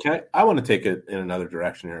 I want to take it in another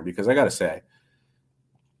direction here because I got to say,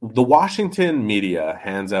 the Washington media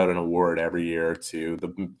hands out an award every year to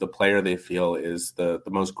the player they feel is the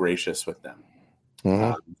most gracious with them,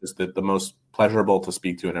 just the most pleasurable to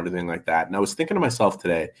speak to and everything like that. And I was thinking to myself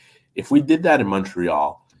today, if we did that in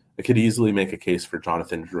Montreal, I could easily make a case for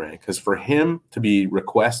Jonathan Drouin, because for him to be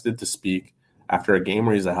requested to speak after a game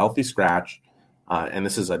where he's a healthy scratch, and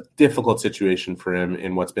this is a difficult situation for him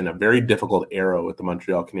in what's been a very difficult era with the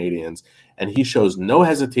Montreal Canadiens, and he shows no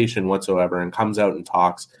hesitation whatsoever and comes out and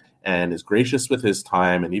talks and is gracious with his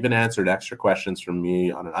time and even answered extra questions from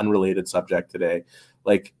me on an unrelated subject today.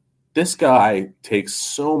 Like, this guy takes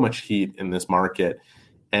so much heat in this market,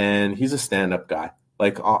 and he's a stand-up guy.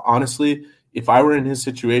 Like, honestly, if I were in his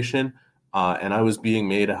situation and I was being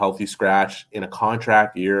made a healthy scratch in a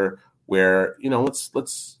contract year where,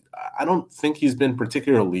 I don't think he's been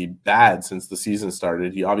particularly bad since the season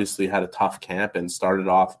started. He obviously had a tough camp and started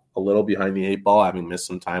off a little behind the 8 ball, having missed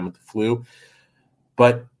some time with the flu.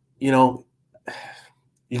 But,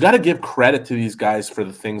 you got to give credit to these guys for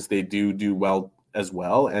the things they do well as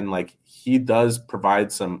well. And like he does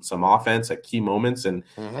provide some offense at key moments and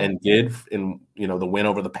did in, the win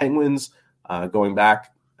over the Penguins going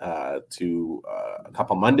back to a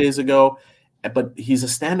couple Mondays ago. But he's a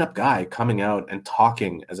stand-up guy coming out and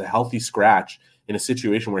talking as a healthy scratch in a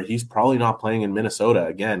situation where he's probably not playing in Minnesota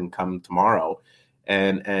again come tomorrow.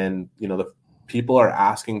 And the people are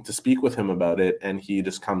asking to speak with him about it, and he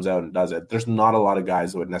just comes out and does it. There's not a lot of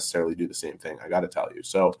guys that would necessarily do the same thing, I got to tell you.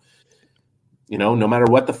 So, no matter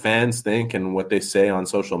what the fans think and what they say on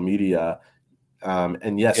social media,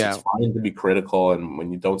 and yes, it's fine to be critical. And when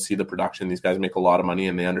you don't see the production, these guys make a lot of money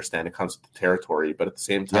and they understand it comes with the territory. But at the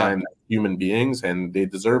same time, human beings, and they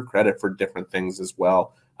deserve credit for different things as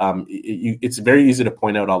well. It's very easy to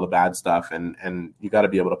point out all the bad stuff, and you got to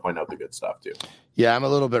be able to point out the good stuff too. Yeah, I'm a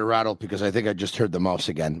little bit rattled because I think I just heard the mouse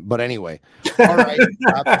again. But anyway, all right.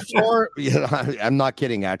 I'm not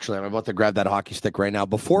kidding. Actually, I'm about to grab that hockey stick right now.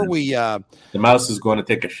 Before the mouse is going to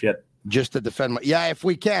take a shit. Just to defend if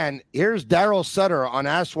we can. Here's Daryl Sutter on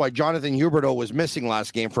Ask Why Jonathan Huberdeau was missing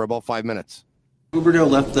last game for about 5 minutes. Huberdeau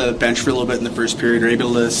left the bench for a little bit in the first period. Are you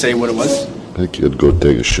able to say what it was? I think he'd go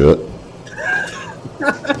take a shit.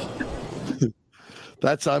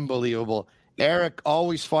 That's unbelievable. Eric,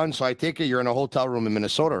 always fun. So I take it you're in a hotel room in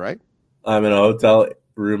Minnesota, right? I'm in a hotel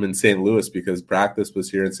room in St. Louis because practice was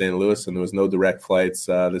here in St. Louis and there was no direct flights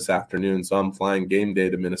this afternoon. So I'm flying game day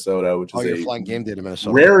to Minnesota, which is you're flying game day to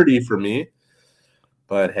Minnesota. Rarity for me.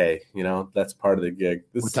 But hey, that's part of the gig.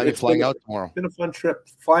 What time are you flying out tomorrow? It's been a fun trip.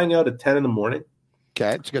 Flying out at 10 in the morning.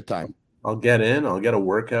 Okay, it's a good time. I'll get a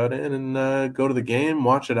workout in and go to the game,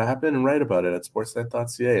 watch it happen, and write about it at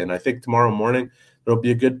sportsnet.ca. And I think tomorrow morning there'll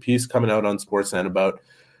be a good piece coming out on Sportsnet about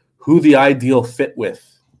who the ideal fit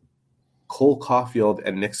with Cole Caulfield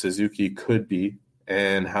and Nick Suzuki could be,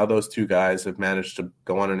 and how those two guys have managed to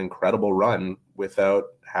go on an incredible run without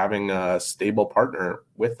having a stable partner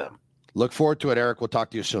with them. Look forward to it, Eric. We'll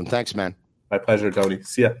talk to you soon. Thanks, man. My pleasure, Tony.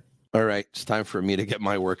 See ya. All right. It's time for me to get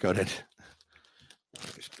my workout in.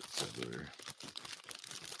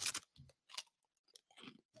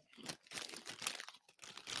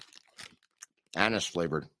 Anise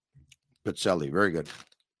flavored Pizzelli. Very good.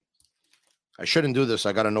 I shouldn't do this.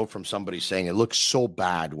 I got a note from somebody saying it looks so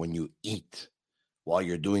bad when you eat while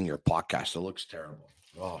you're doing your podcast. It looks terrible.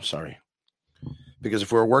 Oh, sorry. Because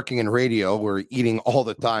if we're working in radio, we're eating all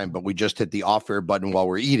the time, but we just hit the off air button while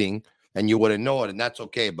we're eating, and you wouldn't know it, and that's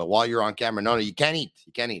okay. But while you're on camera, no, you can't eat.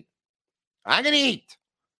 You can't eat. I can eat.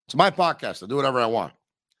 It's my podcast. I'll do whatever I want.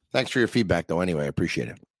 Thanks for your feedback, though. Anyway, I appreciate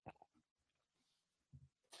it.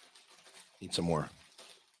 Eat some more.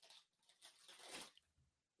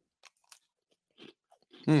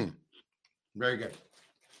 Very good.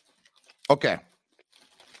 Okay.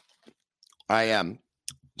 I am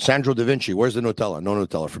Sandro Da Vinci. Where's the Nutella? No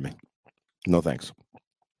Nutella for me. No thanks.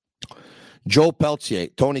 Joe Peltier.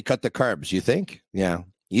 Tony, cut the carbs. You think? Yeah.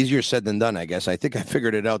 Easier said than done, I guess. I think I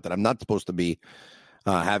figured it out that I'm not supposed to be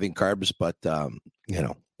having carbs, but,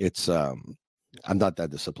 it's I'm not that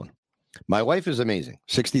disciplined. My wife is amazing.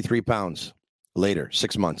 63 pounds later,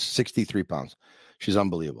 6 months, 63 pounds. She's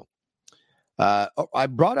unbelievable. I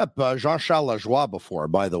brought up Jean-Charles Lajoie before,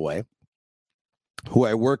 by the way, who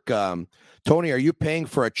I work. Tony, are you paying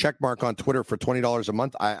for a check mark on Twitter for $20 a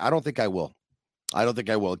month? I don't think I will. I don't think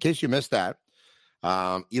I will. In case you missed that,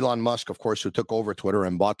 Elon Musk, of course, who took over Twitter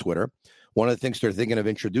and bought Twitter, one of the things they're thinking of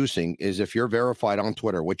introducing is if you're verified on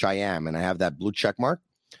Twitter, which I am, and I have that blue check mark,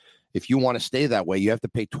 if you want to stay that way, you have to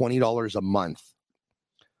pay $20 a month.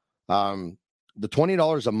 The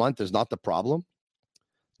 $20 a month is not the problem.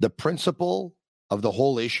 The principle of the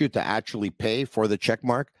whole issue to actually pay for the check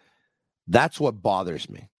mark, that's what bothers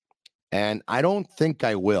me. And I don't think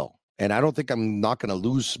I will. And I don't think I'm not going to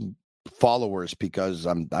lose followers because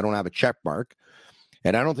I don't have a check mark.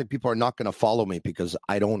 And I don't think people are not going to follow me because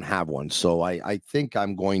I don't have one. So I think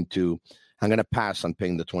I'm going to pass on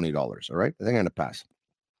paying the $20. All right. I think I'm going to pass.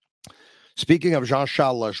 Speaking of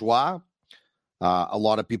Jean-Charles Lajoie, a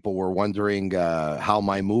lot of people were wondering how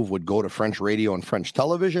my move would go to French radio and French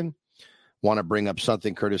television. Want to bring up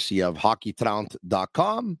something courtesy of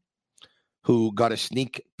hockey30.com, who got a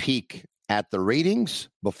sneak peek at the ratings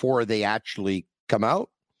before they actually come out.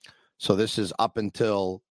 So this is up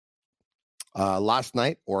until last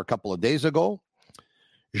night or a couple of days ago.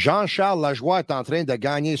 Jean-Charles Lajoie est en train de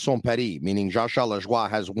gagner son pari, meaning Jean-Charles Lajoie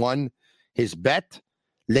has won his bet.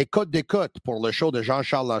 Les cotes d'écoute pour le show de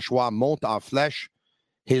Jean-Charles Lajoie montent en flèche.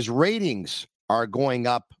 His ratings are going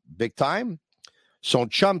up big time. Son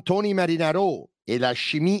chum Tony Marinaro et la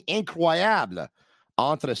chimie incroyable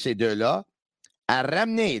entre ces deux-là a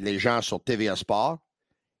ramené les gens sur TVA Sport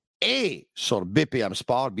et sur BPM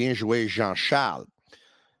Sport. Bien joué, Jean-Charles.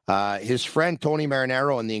 His friend Tony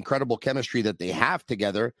Marinaro and the incredible chemistry that they have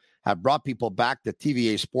together have brought people back to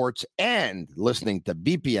TVA Sports and listening to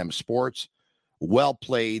BPM Sports. Well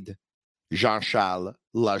played, Jean-Charles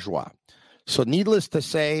Lajoie. So needless to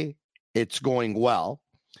say, it's going well,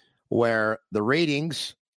 where the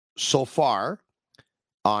ratings so far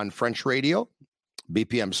on French radio,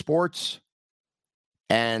 BPM Sports,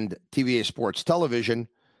 and TVA Sports Television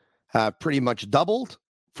have pretty much doubled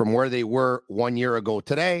from where they were 1 year ago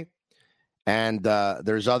today. And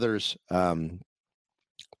there's others who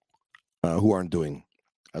aren't doing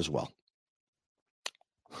as well.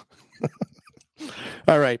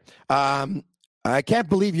 All right. I can't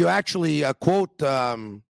believe you actually quote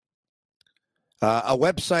a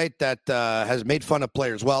website that has made fun of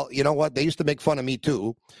players. Well, you know what? They used to make fun of me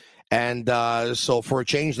too. And so for a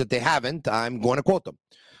change that they haven't, I'm going to quote them.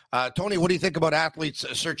 Tony, what do you think about athletes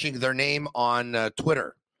searching their name on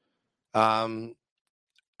Twitter?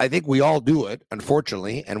 I think we all do it,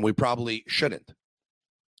 unfortunately, and we probably shouldn't.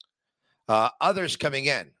 Others coming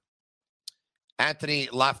in. Anthony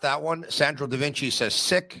laughed that one. Sandro Da Vinci says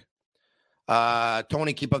sick.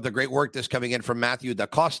 Tony, keep up the great work. This coming in from Matthew Da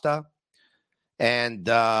Costa. And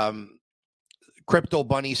Crypto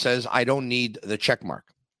Bunny says, I don't need the check mark.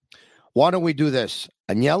 Why don't we do this?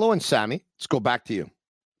 Agnello and Sammy, let's go back to you.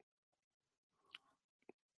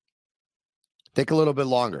 Take a little bit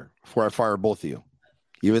longer before I fire both of you,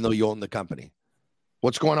 even though you own the company.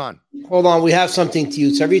 What's going on? Hold on, we have something to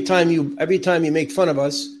use. Every time you make fun of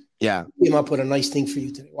us, yeah, we came up with a nice thing for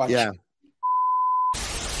you today. Watch. Yeah.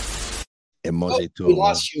 We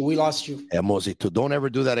lost you. Don't ever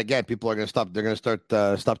do that again. People are going to stop. They're going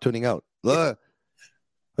to stop tuning out. Don't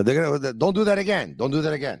do that again. Don't do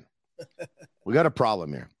that again. We got a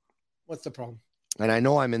problem here. What's the problem? And I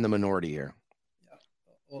know I'm in the minority here. Yeah.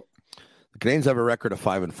 Well, the Canadiens have a record of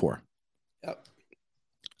 5-4. Yep.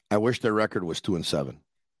 I wish their record was 2-7.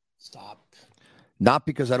 Stop. Not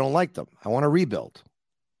because I don't like them. I want to rebuild.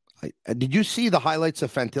 Did you see the highlights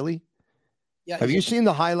of Fantilli? Yeah. Have you seen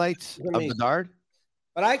the highlights of Bedard?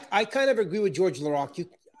 But I kind of agree with George Larocque.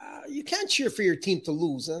 You can't cheer for your team to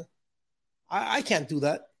lose. Huh? I can't do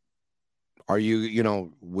that. Are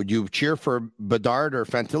you, would you cheer for Bedard or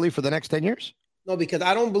Fantilli for the next 10 years? No, because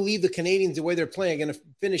I don't believe the Canadiens, the way they're playing, are going to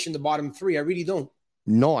finish in the bottom three. I really don't.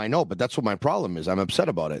 No, I know, but that's what my problem is. I'm upset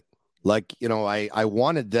about it. Like, I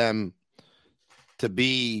wanted them to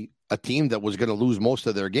be a team that was going to lose most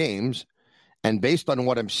of their games. And based on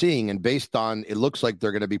what I'm seeing and based on it looks like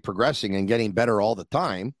they're going to be progressing and getting better all the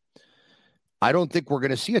time, I don't think we're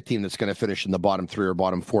going to see a team that's going to finish in the bottom three or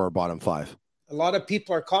bottom four or bottom five. A lot of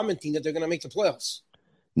people are commenting that they're going to make the playoffs.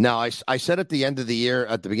 Now, I said at the end of the year,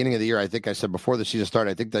 at the beginning of the year, I think I said before the season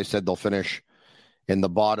started, I think they said they'll finish in the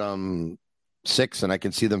bottom 6, and I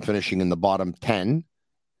can see them finishing in the bottom 10.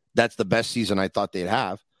 That's the best season I thought they'd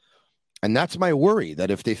have. And that's my worry,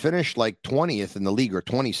 that if they finish like 20th in the league or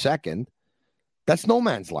 22nd, that's no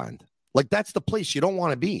man's land. Like, that's the place you don't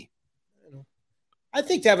want to be. I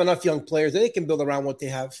think they have enough young players that they can build around what they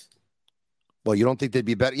have. Well, you don't think they'd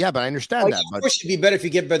be better? Yeah, but I understand that. Of course, it'd be better if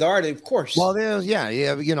you get Bedard, of course. Well, they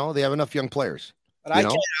have enough young players. But I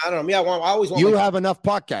don't know. Yeah, I always want. You have enough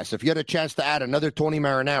podcasts. If you had a chance to add another Tony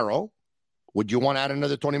Marinaro, would you want to add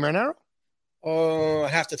another Tony Marinaro? Oh, I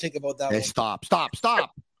have to think about that. Hey, stop.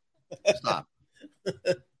 Stop.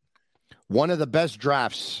 One of the best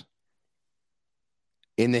drafts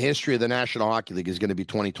in the history of the National Hockey League is going to be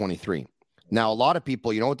 2023. Now, a lot of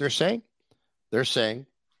people, you know what they're saying? They're saying,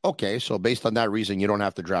 okay, so based on that reason, you don't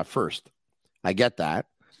have to draft first. I get that.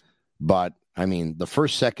 But, I mean, the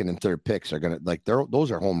first, second, and third picks are going to,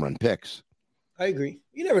 those are home run picks. I agree.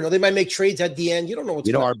 You never know. They might make trades at the end. You don't know what's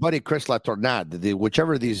going on. Our buddy Chris Latournade,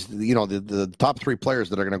 whichever of these, the top 3 players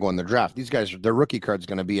that are going to go in the draft, these guys, their rookie card's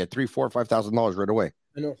going to be at $3,000, $4,000, $5,000 right away.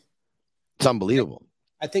 I know. It's unbelievable.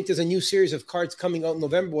 I think there's a new series of cards coming out in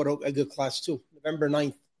November with a good class, too. November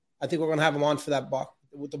 9th. I think we're going to have them on for that box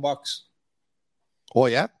with the Bucks. Oh,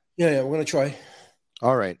 yeah? Yeah, we're going to try.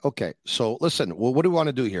 All right. Okay. So, listen, what do we want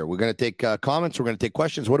to do here? We're going to take comments. We're going to take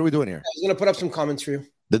questions. What are we doing here? I was going to put up some comments for you.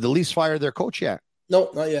 Did the Leafs fire their coach yet? No,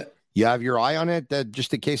 not yet. You have your eye on it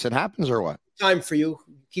just in case it happens or what? Time for you.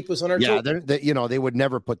 Keep us on our toes. Yeah, they would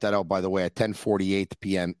never put that out, by the way, at 10:48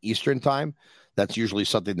 p.m. Eastern time. That's usually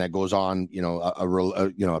something that goes on,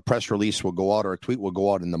 a press release will go out or a tweet will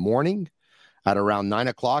go out in the morning at around 9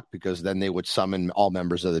 o'clock, because then they would summon all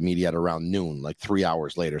members of the media at around noon, like 3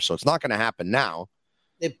 hours later. So it's not going to happen now.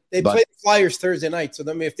 They play the Flyers Thursday night. So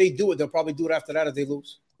if they do it, they'll probably do it after that if they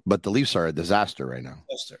lose. But the Leafs are a disaster right now.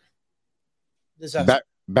 Disaster.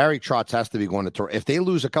 Barry Trotz has to be going to Toronto. If they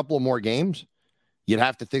lose a couple of more games, you'd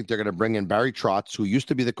have to think they're going to bring in Barry Trotz, who used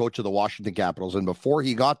to be the coach of the Washington Capitals. And before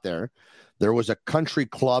he got there was a country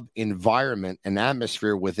club environment and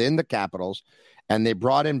atmosphere within the Capitals. And they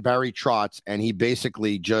brought in Barry Trotz, and he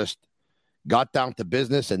basically just got down to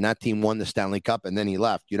business, and that team won the Stanley Cup, and then he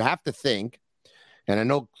left. You'd have to think, and I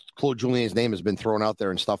know Claude Julien's name has been thrown out there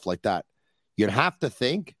and stuff like that. You'd have to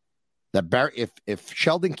think that if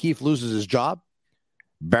Sheldon Keefe loses his job,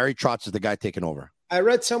 Barry Trotz is the guy taking over. I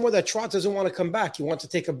read somewhere that Trotz doesn't want to come back. He wants to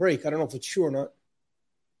take a break. I don't know if it's true or not.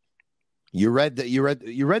 You read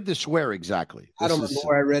this where exactly? I don't remember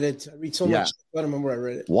where I read it. I read so much. I don't remember where I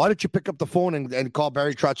read it. Why don't you pick up the phone and call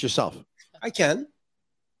Barry Trotz yourself? I can.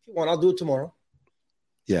 If you want, I'll do it tomorrow.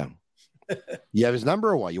 Yeah. You have his number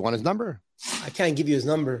or what? You want his number? I can't give you his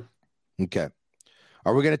number. Okay.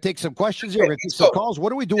 Are we going to take some questions here? We're going to take some calls?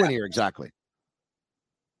 What are we doing here exactly?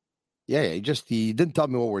 Yeah, he didn't tell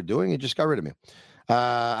me what we're doing. He just got rid of me.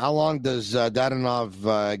 How long does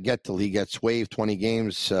Dadonov get till he gets waived? 20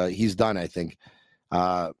 games. He's done, I think.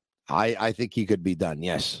 I think he could be done.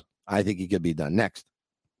 Yes, I think he could be done. Next.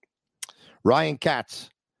 Ryan Katz.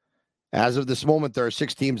 As of this moment, there are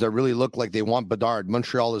 6 teams that really look like they want Bedard.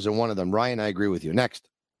 Montreal isn't one of them. Ryan, I agree with you. Next.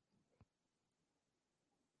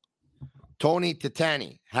 Tony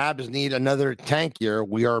Titani. Habs need another tank year.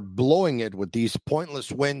 We are blowing it with these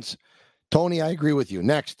pointless wins. Tony, I agree with you.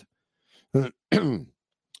 Next. Tom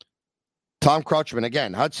Crouchman.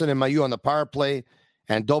 Again, Hudson and Mailloux on the power play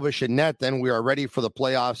and Dobish in net. Then we are ready for the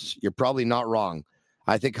playoffs. You're probably not wrong.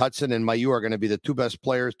 I think Hudson and Mailloux are going to be the 2 best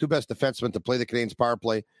players, 2 best defensemen to play the Canadiens power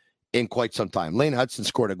play in quite some time. Lane Hudson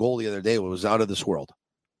scored a goal the other day. It was out of this world.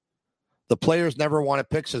 The players never want to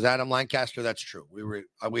pick, says Adam Lancaster. That's true.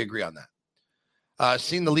 We agree on that.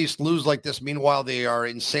 Seeing the Leafs lose like this, meanwhile, they are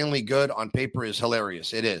insanely good on paper is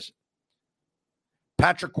hilarious. It is.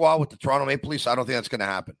 Patrick Waugh with the Toronto Maple Leafs, I don't think that's going to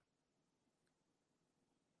happen.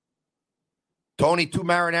 Tony, 2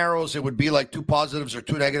 Marinaros, it would be like 2 positives or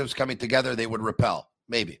 2 negatives coming together. They would repel.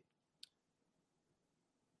 Maybe.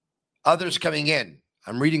 Others coming in.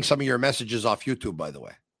 I'm reading some of your messages off YouTube, by the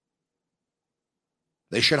way.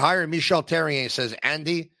 They should hire Michel Therrien, says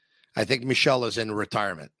Andy. I think Michel is in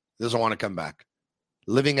retirement. Doesn't want to come back.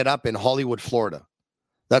 Living it up in Hollywood, Florida.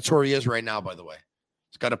 That's where he is right now, by the way.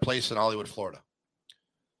 He's got a place in Hollywood, Florida.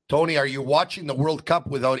 Tony, are you watching the World Cup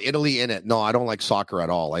without Italy in it? No, I don't like soccer at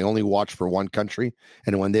all. I only watch for one country,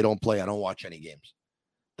 and when they don't play, I don't watch any games.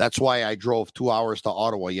 That's why I drove 2 hours to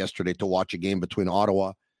Ottawa yesterday to watch a game between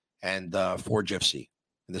Ottawa and Ford GFC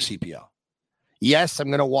in the CPL. Yes, I'm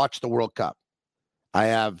going to watch the World Cup. I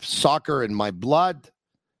have soccer in my blood.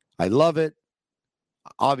 I love it.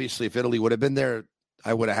 Obviously, if Italy would have been there,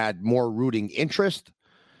 I would have had more rooting interest.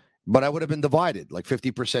 But I would have been divided, like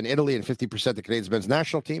 50% Italy and 50% the Canadiens men's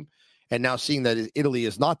national team. And now seeing that Italy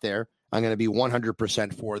is not there, I'm going to be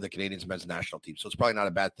 100% for the Canadiens men's national team. So it's probably not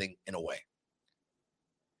a bad thing in a way.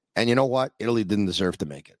 And you know what? Italy didn't deserve to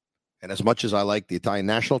make it. And as much as I like the Italian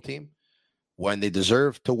national team, when they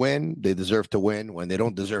deserve to win, they deserve to win. When they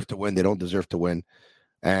don't deserve to win, they don't deserve to win.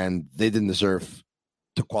 And they didn't deserve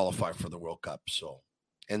to qualify for the World Cup. So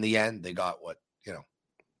in the end, they got what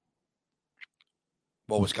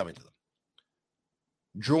was coming to them.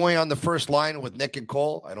 Drawing on the first line with Nick and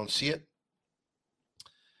Cole. I don't see it.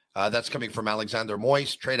 That's coming from Alexander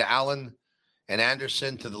Moyes. Trade Allen and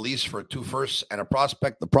Anderson to the Leafs for 2 firsts and a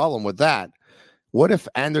prospect. The problem with that, what if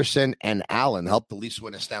Anderson and Allen help the Leafs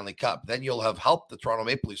win a Stanley Cup? Then you'll have helped the Toronto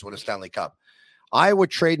Maple Leafs win a Stanley Cup. I would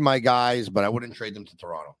trade my guys, but I wouldn't trade them to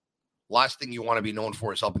Toronto. Last thing you want to be known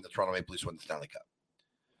for is helping the Toronto Maple Leafs win the Stanley Cup.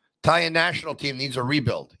 Italian national team needs a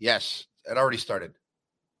rebuild. Yes, it already started.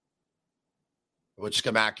 With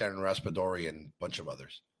Scamacca and Raspadori and a bunch of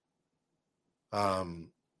others.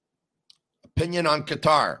 Opinion on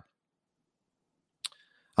Qatar.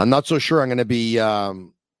 I'm not so sure I'm going to be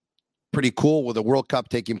pretty cool with the World Cup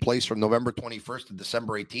taking place from November 21st to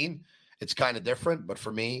December 18. It's kind of different, but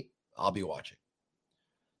for me, I'll be watching.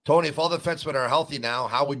 Tony, if all the defensemen are healthy now,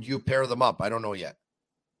 how would you pair them up? I don't know yet.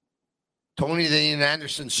 Tony, they need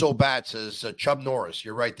Anderson so bad, says Chubb Norris.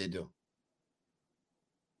 You're right, they do.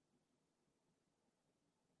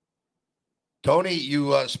 Tony,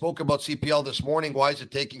 you spoke about CPL this morning. Why is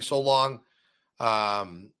it taking so long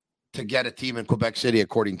to get a team in Quebec City,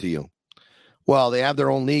 according to you? Well, they have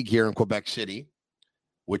their own league here in Quebec City,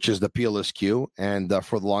 which is the PLSQ. And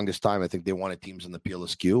for the longest time, I think they wanted teams in the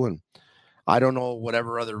PLSQ. And I don't know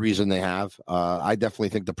whatever other reason they have. I definitely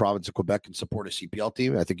think the province of Quebec can support a CPL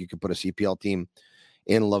team. I think you can put a CPL team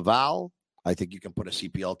in Laval. I think you can put a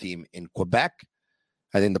CPL team in Quebec.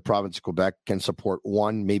 I think the province of Quebec can support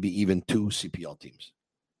 1, maybe even 2 CPL teams.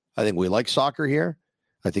 I think we like soccer here.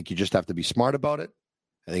 I think you just have to be smart about it.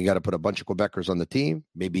 I think you got to put a bunch of Quebecers on the team,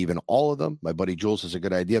 maybe even all of them. My buddy Jules has a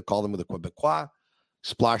good idea. Call them with a Quebecois.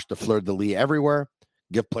 Splash the fleur-de-lis everywhere.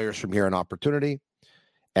 Give players from here an opportunity.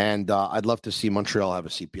 And I'd love to see Montreal have a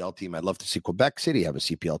CPL team. I'd love to see Quebec City have a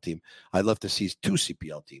CPL team. I'd love to see 2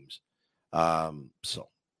 CPL teams. So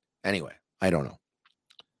anyway, I don't know.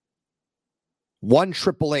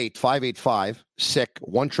 1-888-585-SICK,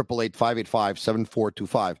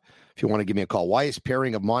 1-888-585-7425. If you want to give me a call. Why is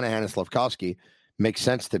pairing of Monahan and Slavkovsky makes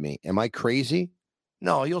sense to me? Am I crazy?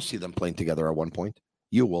 No, you'll see them playing together at one point.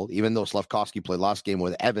 You will, even though Slavkovsky played last game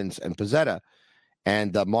with Evans and Pizzetta,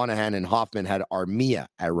 and Monahan and Hoffman had Armia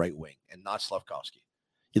at right wing and not Slavkovsky.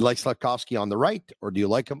 You like Slavkovsky on the right, or do you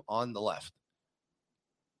like him on the left?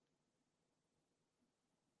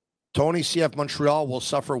 Tony, CF Montreal will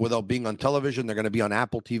suffer without being on television. They're going to be on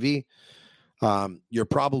Apple TV. You're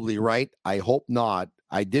probably right. I hope not.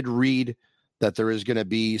 I did read that there is going to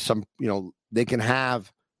be some, they can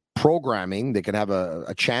have programming. They can have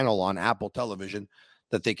a channel on Apple television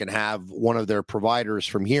that they can have one of their providers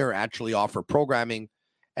from here actually offer programming,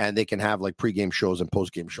 and they can have like pregame shows and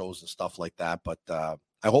postgame shows and stuff like that. But I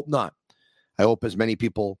hope not. I hope as many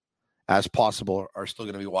people as possible are still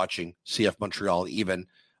going to be watching CF Montreal, even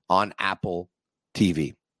on Apple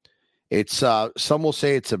TV. It's some will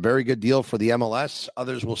say it's a very good deal for the MLS.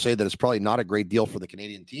 Others will say that it's probably not a great deal for the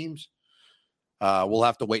Canadian teams. We'll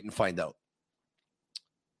have to wait and find out.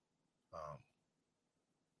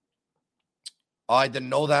 I didn't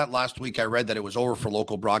know that. Last week I read that it was over for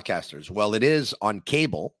local broadcasters. Well, it is on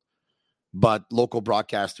cable, but local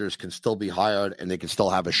broadcasters can still be hired, and they can still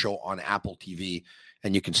have a show on Apple TV,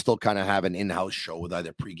 and you can still kind of have an in-house show with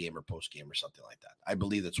either pregame or postgame or something like that. I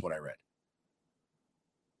believe that's what I read.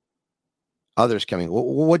 Others coming.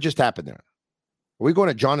 What just happened there? Are we going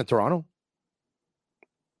to John in Toronto?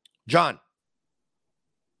 John.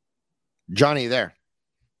 Johnny there.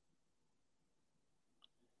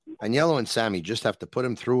 And Yellow and Sammy just have to put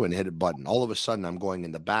him through and hit a button. All of a sudden, I'm going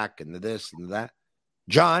in the back and this and that.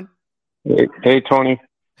 John. Hey, Tony.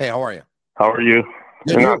 Hey, how are you? How are you?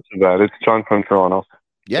 You're not too bad. It's John from Toronto.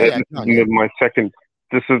 Yeah.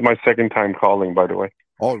 This is my second time calling, by the way.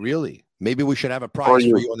 Oh, really? Maybe we should have a prize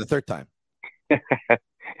for you on the third time.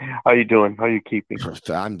 How you doing? How you keeping?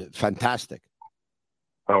 I'm fantastic.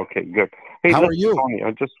 Okay, good. Hey, how are you? Tony,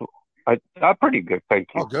 I'm pretty good, thank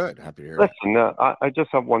you. Oh, good. Happy to hear it. Listen, I just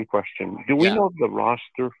have one question. Do we know the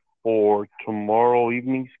roster for tomorrow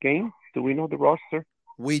evening's game? Do we know the roster?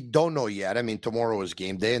 We don't know yet. I mean, tomorrow is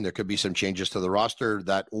game day, and there could be some changes to the roster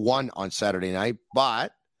that won on Saturday night.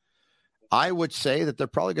 But I would say that they're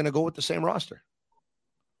probably going to go with the same roster.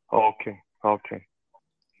 Okay.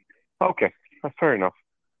 Fair enough.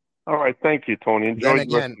 All right. Thank you, Tony. Enjoy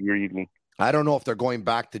the rest of your evening. I don't know if they're going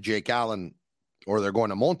back to Jake Allen or they're going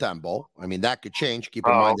to Montembeau. I mean, that could change. Keep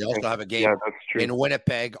in mind, they also have a game in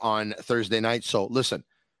Winnipeg on Thursday night. So, listen,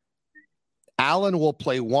 Allen will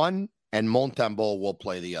play one, and Montembeau will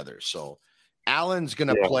play the other. So, Allen's going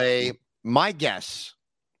to play. My guess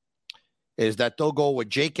is that they'll go with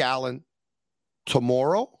Jake Allen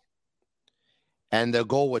tomorrow, and they'll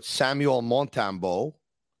go with Samuel Montembeau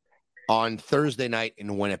on Thursday night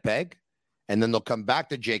in Winnipeg, and then they'll come back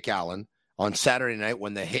to Jake Allen on Saturday night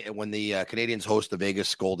when the Canadiens host the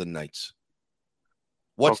Vegas Golden Knights.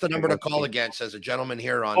 What's the number to call again? Says a gentleman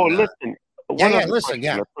here on. Listen. Listen.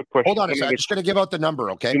 Hold on a second. I'm just going to give out the number,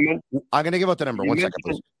 okay? I'm going to give out the number. 1 second,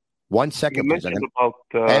 please. 1 second, please. And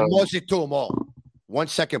 1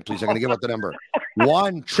 second, please. I'm going to give out the number.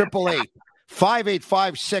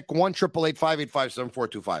 1-888-585-SICK,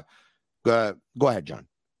 1-888-585-7425. Go ahead, John.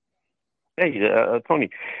 Hey, Tony,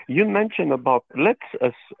 you mentioned about,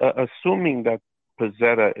 assuming that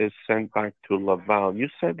Pizzetta is sent back to Laval, you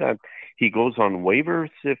said that he goes on waivers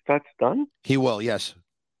if that's done? He will, yes.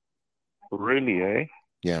 Really, eh?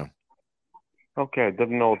 Yeah. Okay, I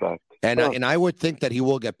didn't know that. And I would think that he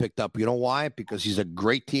will get picked up. You know why? Because he's a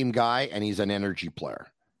great team guy and he's an energy player.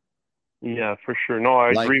 Yeah, for sure. No, I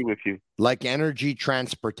agree with you. Like Energy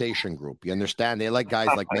Transportation Group. You understand? They like guys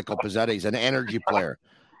like Michael Pizzetta. He's an energy player.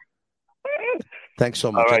 Thanks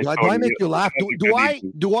so much. Right, do I make you laugh?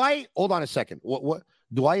 Do I? Hold on a second. What?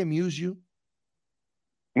 Do I amuse you?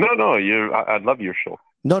 No. I love your show.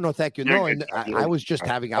 No, thank you. No, and I was just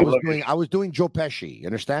having. I was doing Joe Pesci. You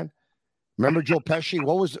understand? Remember Joe Pesci?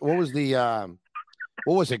 What was it?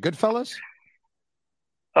 Goodfellas?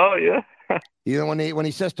 Oh yeah. You know when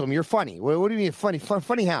he says to him, "You're funny." What do you mean funny?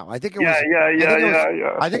 Funny how? I think it was.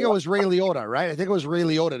 Yeah. I think it was Ray Liotta, right? I think it was Ray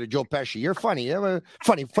Liotta to Joe Pesci. You're funny.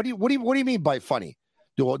 Funny. What do you mean by funny?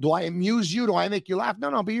 Do I amuse you? Do I make you laugh?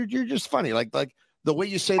 No. But you're just funny. Like the way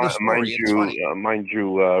you say the story, it's funny. Mind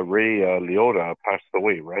you, Ray Liotta passed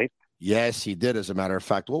away, right? Yes, he did. As a matter of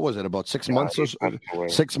fact, what was it? About 6 months or so,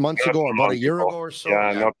 6 months ago, or about a year ago or so.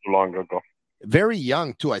 Yeah, not too long ago. Very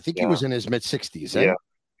young too. I think he was in his mid-60s. Eh?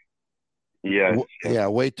 Yeah,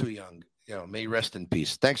 way too young. May rest in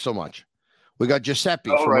peace. Thanks so much. We got Giuseppe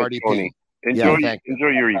All from right, RDP. Tony. Enjoy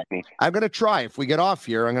your evening. I'm going to try. If we get off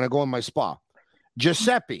here, I'm going to go in my spa.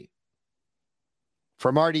 Giuseppe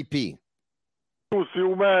from RDP.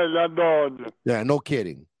 Yeah, no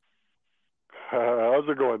kidding. How's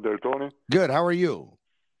it going there, Tony? Good. How are you?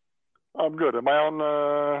 I'm good. Am I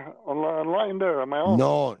online there? Am I on?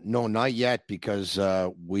 No, not yet, because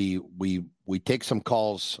we take some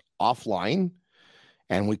calls offline,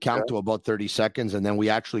 and we count to about 30 seconds, and then we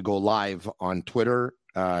actually go live on Twitter,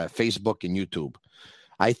 Facebook, and YouTube.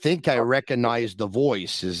 I think I recognize the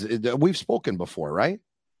voice. We've spoken before, right?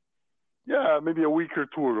 Yeah, maybe a week or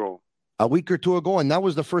two ago. A week or two ago, and that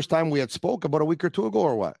was the first time we had spoke, about a week or two ago,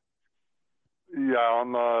 or what? Yeah,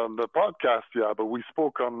 on the podcast, but we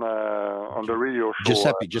spoke on the radio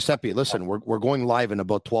show. Giuseppe, listen, we're going live in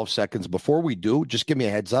about 12 seconds. Before we do, just give me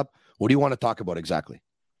a heads up. What do you want to talk about exactly?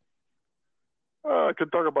 I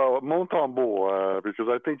could talk about Montembeault because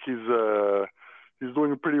I think he's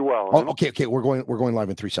doing pretty well. Oh, okay. We're going live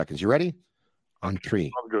in 3 seconds. You ready? On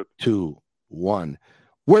 3, 2, 1.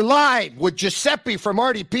 We're live with Giuseppe from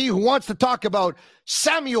RDP, who wants to talk about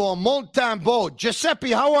Samuel Montembeault.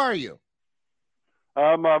 Giuseppe, how are you?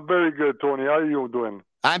 I'm very good, Tony. How are you doing?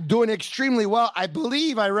 I'm doing extremely well. I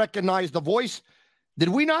believe I recognize the voice. Did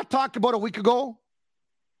we not talk about a week ago?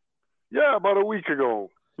 Yeah, about a week ago.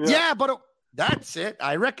 Yeah, but that's it.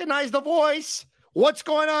 I recognize the voice. What's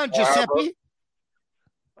going on, Giuseppe?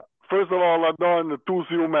 First of all, I'm done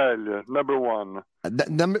Tusi Umelia, number one.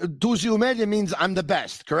 Tusi Umelia means I'm the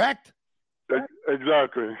best, correct?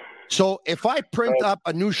 Exactly. So if I print up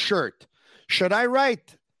a new shirt, should I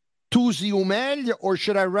write Tusi Umelia or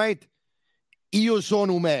should I write Io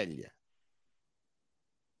sono Umelia?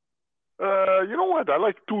 You know what? I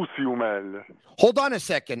like Tusi Umelia. Hold on a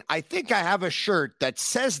second. I think I have a shirt that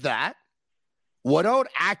says that without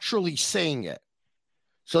actually saying it.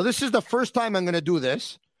 So this is the first time I'm going to do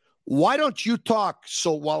this. Why don't you talk?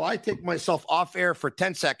 So while I take myself off air for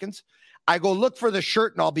 10 seconds, I go look for the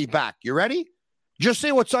shirt and I'll be back. You ready? Just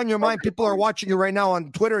say what's on your mind. People are watching you right now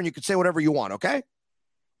on Twitter and you can say whatever you want, okay?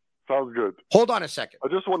 Sounds good. Hold on a second. I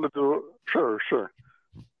just wanted to, sure.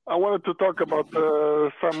 I wanted to talk about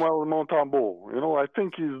Samuel Montembeault. You know, I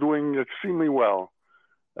think he's doing extremely well.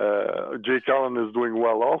 Jake Allen is doing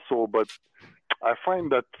well also, but I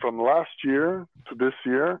find that from last year to this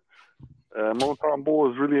year,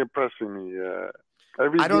 Montembeault is really impressing me.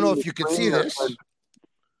 I don't know if you can see this,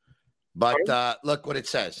 but look what it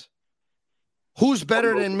says. Who's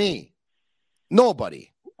better than me? Nobody.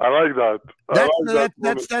 I like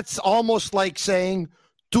that. That's almost like saying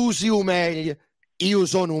tu si umeglia, io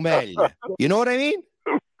sono meglio. You know what I mean?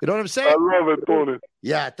 You know what I'm saying? I love it, Tony.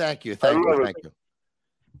 Yeah, thank you.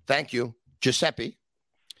 Thank you. Giuseppe?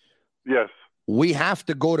 Yes. We have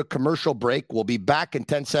to go to commercial break. We'll be back in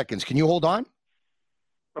 10 seconds. Can you hold on?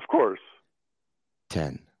 Of course.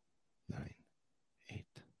 10, 9, 8,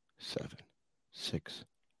 7, 6,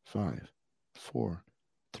 5, 4,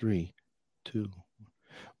 3, 2.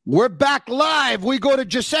 We're back live. We go to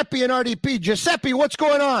Giuseppe and RDP. Giuseppe, what's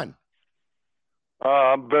going on?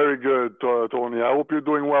 I'm very good, Tony. I hope you're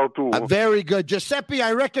doing well, too. Very good. Giuseppe,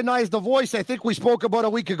 I recognize the voice. I think we spoke about a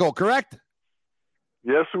week ago, correct?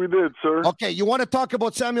 Yes, we did, sir. Okay, you want to talk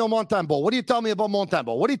about Samuel Montembeault. What do you tell me about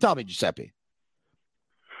Montembeault? What do you tell me, Giuseppe?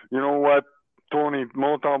 You know what, Tony?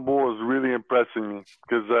 Montembeault is really impressing me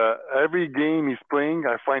because every game he's playing,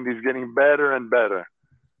 I find he's getting better and better.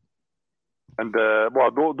 And,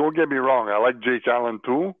 don't get me wrong. I like Jake Allen,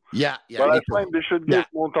 too. Yeah. But I find they should give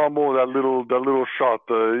Montembeault that little shot.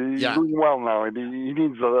 He's doing well now. He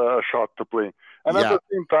needs a shot to play. And at the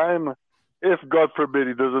same time, if, God forbid,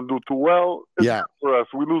 he doesn't do too well, it's good for us.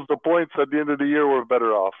 We lose the points. At the end of the year, we're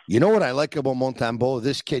better off. You know what I like about Montembeault?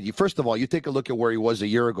 This kid, first of all, you take a look at where he was a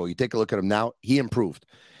year ago. You take a look at him now. He improved.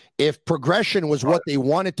 If progression was what they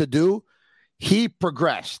wanted to do, he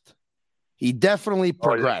progressed. He definitely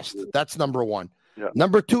progressed. That's number one. Yeah.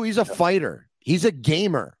 Number two, he's a fighter. He's a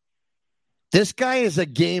gamer. This guy is a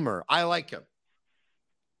gamer. I like him.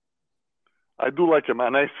 I do like him,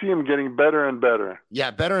 and I see him getting better and better.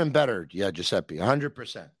 Yeah, better and better. Yeah, Giuseppe,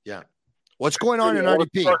 100%. Yeah. What's going on in RDP? I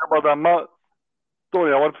want to talk about that mouse.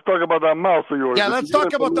 Tony, I want to talk about that mouse of yours. Yeah, let's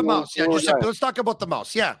talk about the mouse. Yeah, Giuseppe, let's talk about the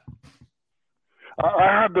mouse. Yeah.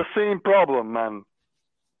 I had the same problem, man.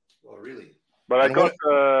 Oh, really? But I got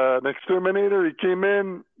an exterminator. He came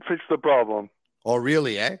in, fixed the problem. Oh,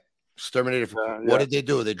 really, eh? Exterminated. What did they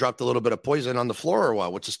do? They dropped a little bit of poison on the floor or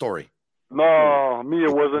what? What's the story? No, me,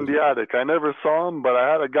 it was in the attic. I never saw him, but I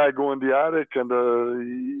had a guy go in the attic,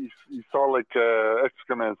 and he saw like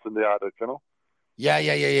excrements in the attic, you know? Yeah.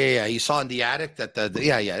 He saw in the attic that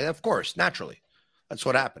of course, naturally. That's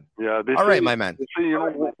what happened. Yeah. All right, my man. They say, you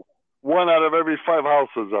know, 1 out of every 5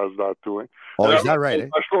 houses has that too. Eh? Oh, is that right?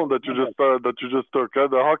 That you just took the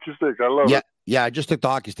hockey stick. I love it. Yeah, I just took the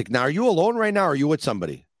hockey stick. Now, are you alone right now, or are you with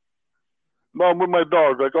somebody? No, I'm with my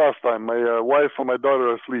dog, like last time. My wife and my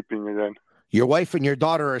daughter are sleeping again. Your wife and your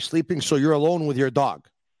daughter are sleeping, so you're alone with your dog?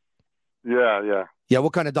 Yeah. Yeah,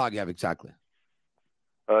 what kind of dog you have exactly?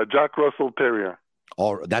 Jack Russell Terrier.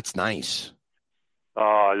 Oh, that's nice.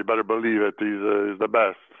 You better believe it. He's the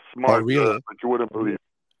best. Smart, really? like you wouldn't believe.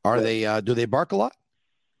 Are they? Do they bark a lot?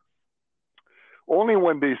 Only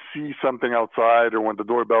when they see something outside or when the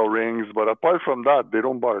doorbell rings. But apart from that, they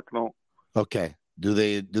don't bark. No. Okay. Do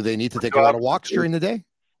they need to take a lot of walks during the day?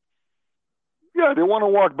 Yeah, they want to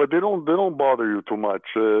walk, but they don't bother you too much.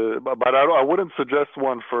 But I wouldn't suggest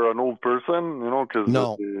one for an old person, you know, because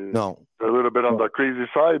they're a little bit on the crazy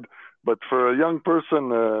side. But for a young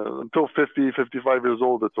person, until 50, 55 years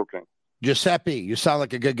old, it's okay. Giuseppe, you sound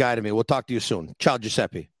like a good guy to me. We'll talk to you soon. Ciao,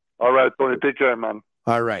 Giuseppe. All right, Tony. Take care, man.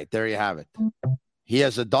 All right, there you have it. He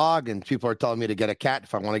has a dog, and people are telling me to get a cat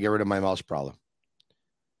if I want to get rid of my mouse problem.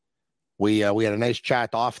 We had a nice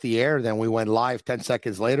chat off the air. Then we went live 10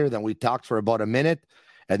 seconds later. Then we talked for about a minute.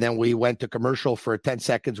 And then we went to commercial for 10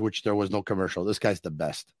 seconds, which there was no commercial. This guy's the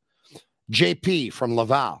best. JP from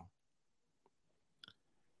Laval.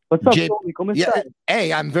 What's up, Tony? ¿Cómo estás?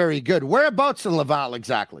 Hey, I'm very good. Whereabouts in Laval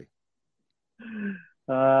exactly?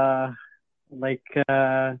 Near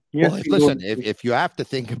listen, if you have to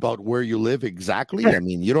think about where you live exactly, I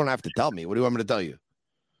mean, you don't have to tell me. What do you want me to tell you?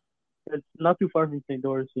 It's not too far from St.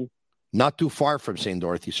 Dorothy. Not too far from St.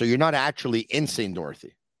 Dorothy. So you're not actually in St.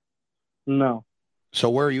 Dorothy? No. So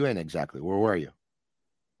where are you in exactly? Where were you?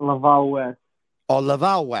 Laval West. Oh,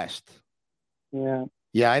 Laval West. Yeah.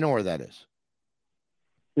 Yeah, I know where that is.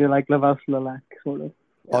 You're like Laval Slack, sort of.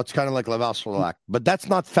 Yeah. Oh, it's kind of like Laval Slack. But that's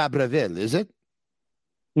not Fabreville, is it?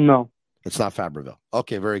 No. It's not Fabreville.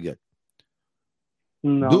 Okay, very good.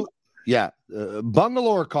 No.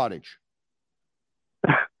 Bungalow or cottage?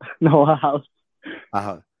 No, a house.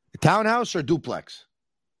 Townhouse or duplex?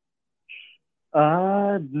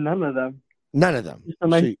 None of them. None of them.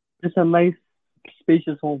 Just a nice,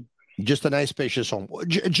 spacious home. Just a nice, spacious home.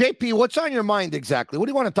 JP, what's on your mind exactly? What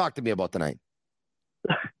do you want to talk to me about tonight?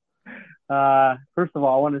 First of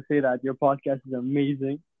all, I want to say that your podcast is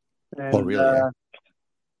amazing. And, oh, really?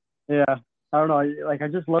 Yeah. I don't know. Like, I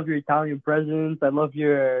just love your Italian presence. I love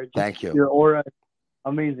your Thank you. Your aura.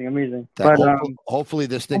 Amazing. Hopefully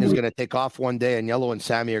this thing is going to take off one day, and Yellow and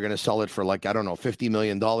Sammy are going to sell it for like, I don't know, $50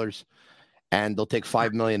 million. And they'll take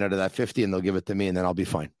 $5 million out of that 50 and they'll give it to me, and then I'll be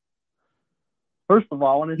fine. First of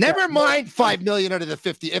all, I want to never mind $5 million out of the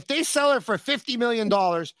 50. If they sell it for $50 million,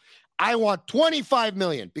 I want $25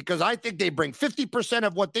 million because I think they bring 50%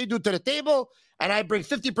 of what they do to the table, and I bring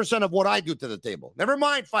 50% of what I do to the table. Never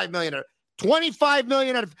mind $5 million. $25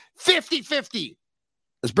 million out of 50-50.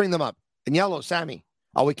 Let's bring them up. And Yellow, Sammy.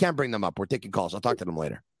 Oh, we can't bring them up. We're taking calls. I'll talk to them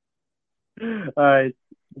later. All right.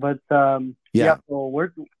 But, so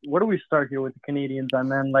where do we start here with the Canadiens?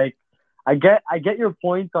 And then, like, I get your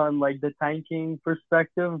point on, like, the tanking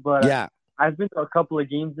perspective, but I've been to a couple of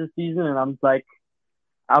games this season, and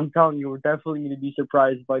I'm telling you, we're definitely going to be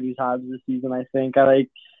surprised by these Habs this season, I think.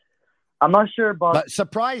 I'm not sure about... But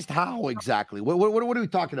surprised how exactly? What are we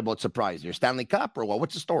talking about surprised here? Stanley Cup or what?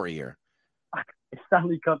 What's the story here?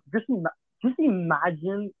 Stanley Cup. Just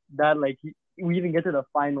imagine that, like, we even get to the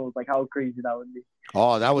finals, like, how crazy that would be.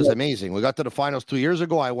 Oh, that was amazing. We got to the finals 2 years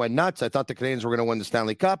ago. I went nuts. I thought the Canadiens were going to win the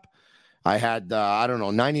Stanley Cup. I had,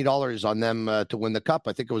 $90 on them to win the Cup.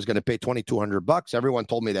 I think it was going to pay $2,200. Everyone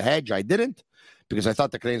told me to hedge. I didn't because I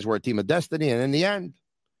thought the Canadiens were a team of destiny. And in the end,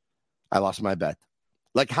 I lost my bet.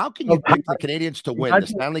 Like, how can you pick the Canadiens to win the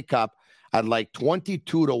Stanley Cup at like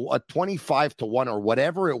 22 to 25 to 1 or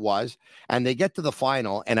whatever it was, and they get to the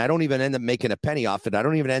final, and I don't even end up making a penny off it. I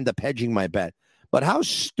don't even end up hedging my bet. But how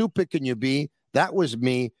stupid can you be? That was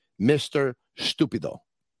me, Mr. Stupido.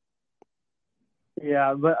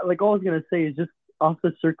 Yeah, but like all I was going to say is just off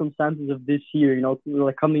the circumstances of this year, you know,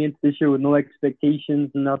 like coming into this year with no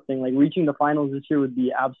expectations, nothing, like reaching the finals this year would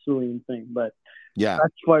be absolutely insane. But yeah,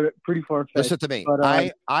 that's pretty far-fetched. Listen to me.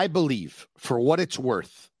 But, I believe, for what it's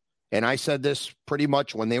worth, and I said this pretty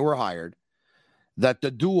much when they were hired, that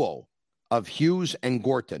the duo of Hughes and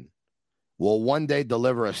Gorton will one day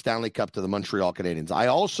deliver a Stanley Cup to the Montreal Canadiens. I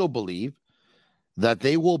also believe that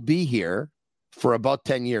they will be here for about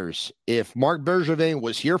 10 years. If Marc Bergevin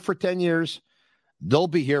was here for 10 years, they'll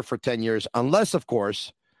be here for 10 years, unless, of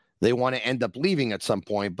course, they want to end up leaving at some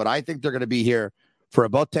point. But I think they're going to be here for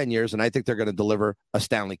about 10 years, and I think they're going to deliver a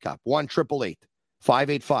Stanley Cup.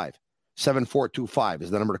 1-888-585-7425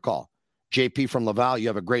 is the number to call. JP from Laval, you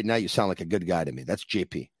have a great night. You sound like a good guy to me. That's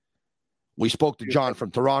JP. We spoke to John from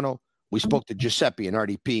Toronto. We spoke to Giuseppe and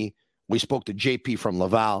RDP. We spoke to JP from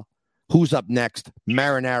Laval. Who's up next?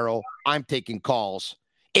 Marinaro. I'm taking calls.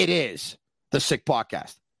 It is the Sick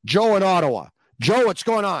Podcast. Joe in Ottawa. Joe, what's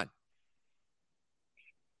going on?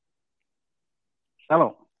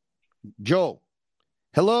 Hello. Joe.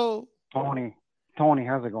 Hello. Tony,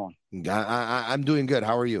 how's it going? I'm doing good.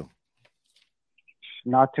 How are you?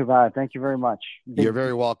 Not too bad. Thank you very much. You're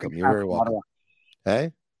very welcome. You're very welcome.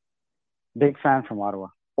 Hey? Big fan from Ottawa.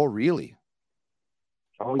 Oh, really?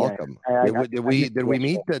 Oh, yeah. Welcome.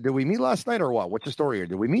 Did we meet last night or what? What's the story here?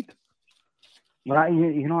 Did we meet? Well, I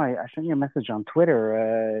sent you a message on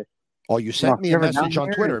Twitter. You sent me a message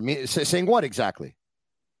on Twitter. Saying what exactly?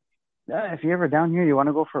 If you're ever down here, you want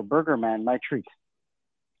to go for a burger, man, my treat.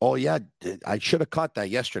 Oh, yeah. I should have caught that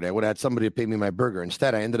yesterday. I would have had somebody to pay me my burger.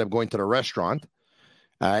 Instead, I ended up going to the restaurant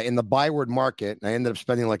in the Byward Market. And I ended up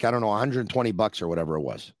spending $120 or whatever it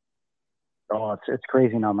was. Oh, it's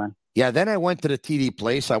crazy now, man. Yeah, then I went to the TD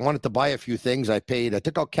place. I wanted to buy a few things. I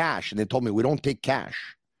took out cash, and they told me we don't take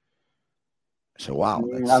cash. So, wow.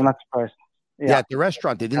 I'm not surprised. Yeah, at the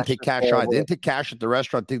restaurant, they didn't take cash either. They didn't take cash at the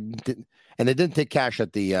restaurant, and they didn't take cash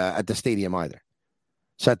at the stadium either.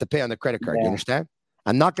 So I had to pay on the credit card. You understand?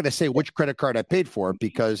 I'm not going to say which credit card I paid for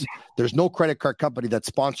because there's no credit card company that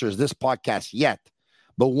sponsors this podcast yet.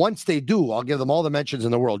 But once they do, I'll give them all the mentions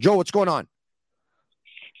in the world. Joe, what's going on?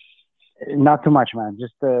 Not too much, man.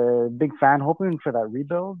 Just a big fan, hoping for that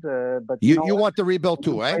rebuild. But you want the rebuild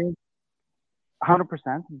too, eh?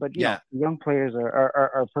 100%. But you know, young players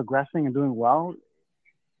are progressing and doing well.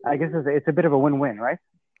 I guess it's a bit of a win-win, right?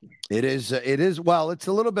 It is. Well, it's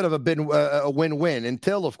a little bit of a win-win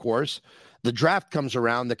until, of course, the draft comes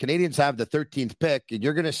around. The Canadiens have the 13th pick, and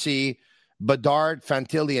you're going to see Bedard,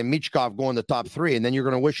 Fantilli, and Michkov go in the top 3, and then you're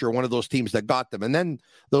going to wish you're one of those teams that got them. And then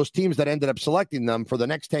those teams that ended up selecting them for the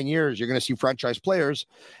next 10 years, you're going to see franchise players,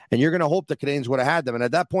 and you're going to hope the Canadiens would have had them. And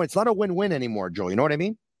at that point, it's not a win-win anymore, Joe. You know what I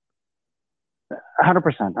mean?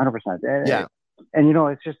 100%. Yeah. And,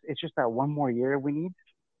 it's just that one more year we need.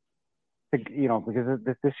 Because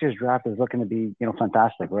this year's draft is looking to be,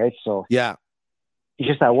 fantastic, right? So yeah, it's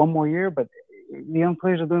just that one more year, but the young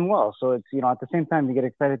players are doing well. So it's, at the same time, you get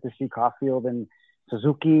excited to see Caulfield and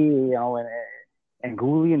Suzuki, and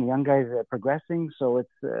Gooley and the young guys progressing. So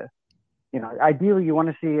it's, ideally you want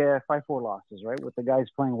to see 5-4 losses, right? With the guys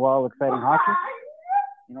playing well, exciting hockey.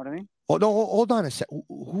 You know what I mean? Oh, no, hold on a sec.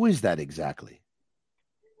 Who is that exactly?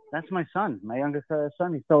 That's my son, my youngest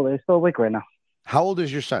son. He's still awake right now. How old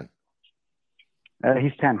is your son?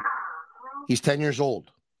 He's 10. He's 10 years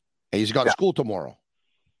old. And he's got school tomorrow.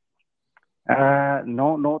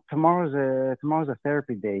 No. Tomorrow's a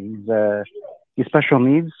therapy day. He's special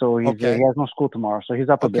needs, so he has no school tomorrow. So he's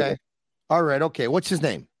up a bit. All right. Okay. What's his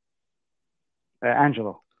name?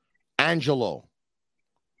 Angelo. Angelo.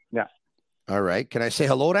 Yeah. All right. Can I say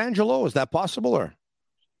hello to Angelo? Is that possible, or?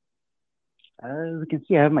 As you can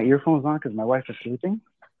see, I have my earphones on because my wife is sleeping.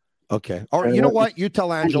 Okay. All right. You know what? You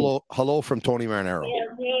tell Angelo hello from Tony Marinaro.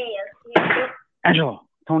 Angelo,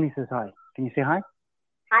 Tony says hi. Can you say hi?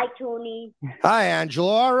 Hi, Tony. Hi, Angelo.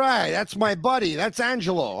 All right. That's my buddy. That's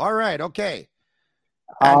Angelo. All right. Okay.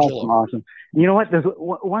 Angelo. Awesome. You know what? There's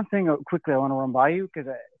one thing quickly I want to run by you because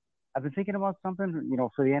I've been thinking about something,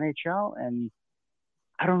 for the NHL, and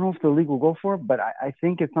I don't know if the league will go for it, but I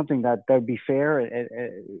think it's something that would be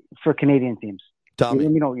fair for Canadian teams. Tell me.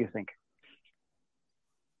 Let me know what you think.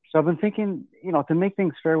 So I've been thinking, to make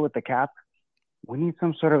things fair with the cap, we need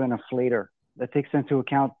some sort of an inflator that takes into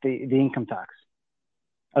account the income tax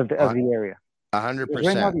of the area. 100%.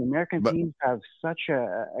 Right now, the American teams have such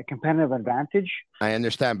a competitive advantage. I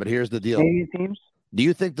understand, but here's the deal. Canadian teams. Do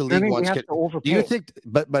you think the league wants to overpay? Do you think?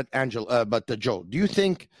 But Angelo, Joe, do you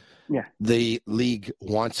think? Yeah. The league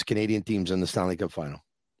wants Canadian teams in the Stanley Cup final.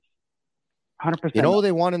 100%. You know who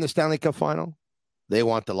they want in the Stanley Cup final? They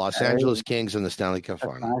want the Los Angeles Kings in the Stanley Cup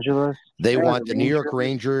final. They want the New York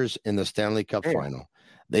Rangers in the Stanley Cup final.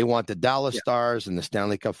 They want the Dallas Stars in the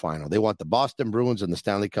Stanley Cup final. They want the Boston Bruins in the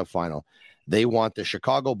Stanley Cup final. They want the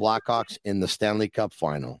Chicago Blackhawks in the Stanley Cup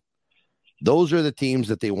final. Those are the teams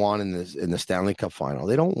that they want in the Stanley Cup final.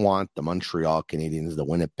 They don't want the Montreal Canadiens, the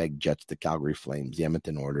Winnipeg Jets, the Calgary Flames, the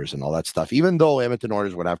Edmonton Oilers, and all that stuff. Even though Edmonton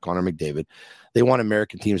Oilers would have Connor McDavid, they want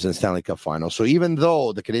American teams in the Stanley Cup final. So even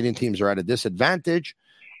though the Canadian teams are at a disadvantage,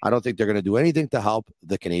 I don't think they're going to do anything to help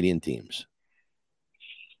the Canadian teams.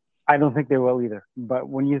 I don't think they will either. But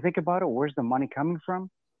when you think about it, where's the money coming from?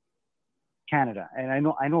 Canada. And I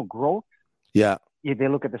know growth. Yeah. They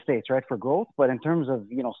look at the States, right, for growth. But in terms of,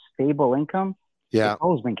 stable income, it's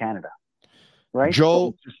always been Canada. Right?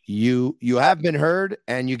 Joe, you have been heard,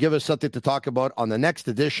 and you give us something to talk about on the next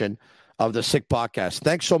edition of the Sick Podcast.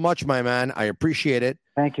 Thanks so much, my man. I appreciate it.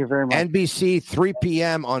 Thank you very much. NBC, 3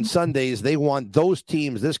 p.m. on Sundays. They want those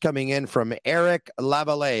teams. This coming in from Eric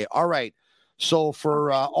Lavallee. All right. So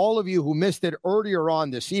for all of you who missed it earlier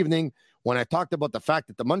on this evening, when I talked about the fact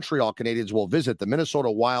that the Montreal Canadiens will visit the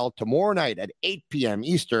Minnesota Wild tomorrow night at 8 p.m.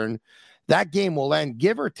 Eastern, that game will end,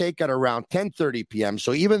 give or take, at around 10:30 p.m.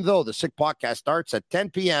 So even though the Sick Podcast starts at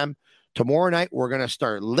 10 p.m., tomorrow night we're going to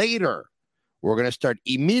start later. We're going to start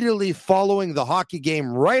immediately following the hockey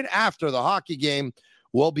game. Right after the hockey game,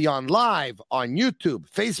 we'll be on live on YouTube,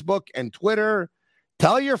 Facebook, and Twitter.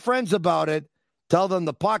 Tell your friends about it. Tell them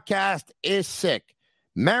the podcast is sick.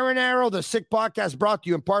 Marinaro, the Sick Podcast, brought to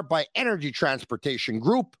you in part by Energy Transportation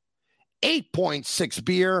Group, 8.6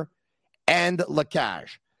 Beer, and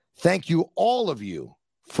Lacage. Thank you, all of you,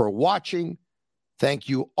 for watching. Thank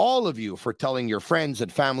you, all of you, for telling your friends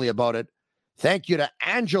and family about it. Thank you to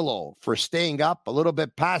Angelo for staying up a little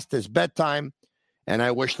bit past his bedtime. And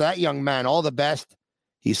I wish that young man all the best.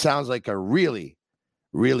 He sounds like a really,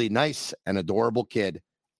 really nice and adorable kid.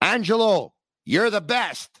 Angelo, you're the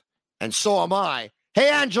best. And so am I. Hey,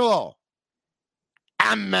 Angelo.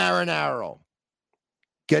 I'm Marinaro.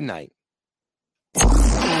 Good night.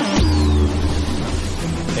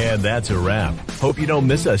 And that's a wrap. Hope you don't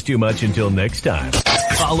miss us too much until next time.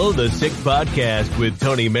 Follow the Sick Podcast with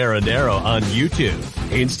Tony Marinaro on YouTube,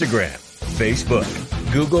 Instagram,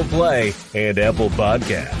 Facebook, Google Play, and Apple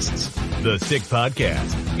Podcasts. The Sick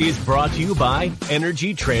Podcast is brought to you by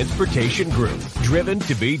Energy Transportation Group. Driven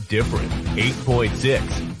to be different.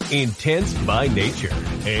 8.6. Intense by nature.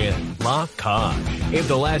 And La Cage. If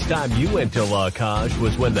the last time you went to La Cage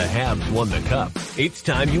was when the Habs won the cup, it's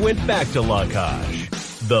time you went back to La Cage.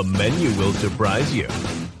 The menu will surprise you.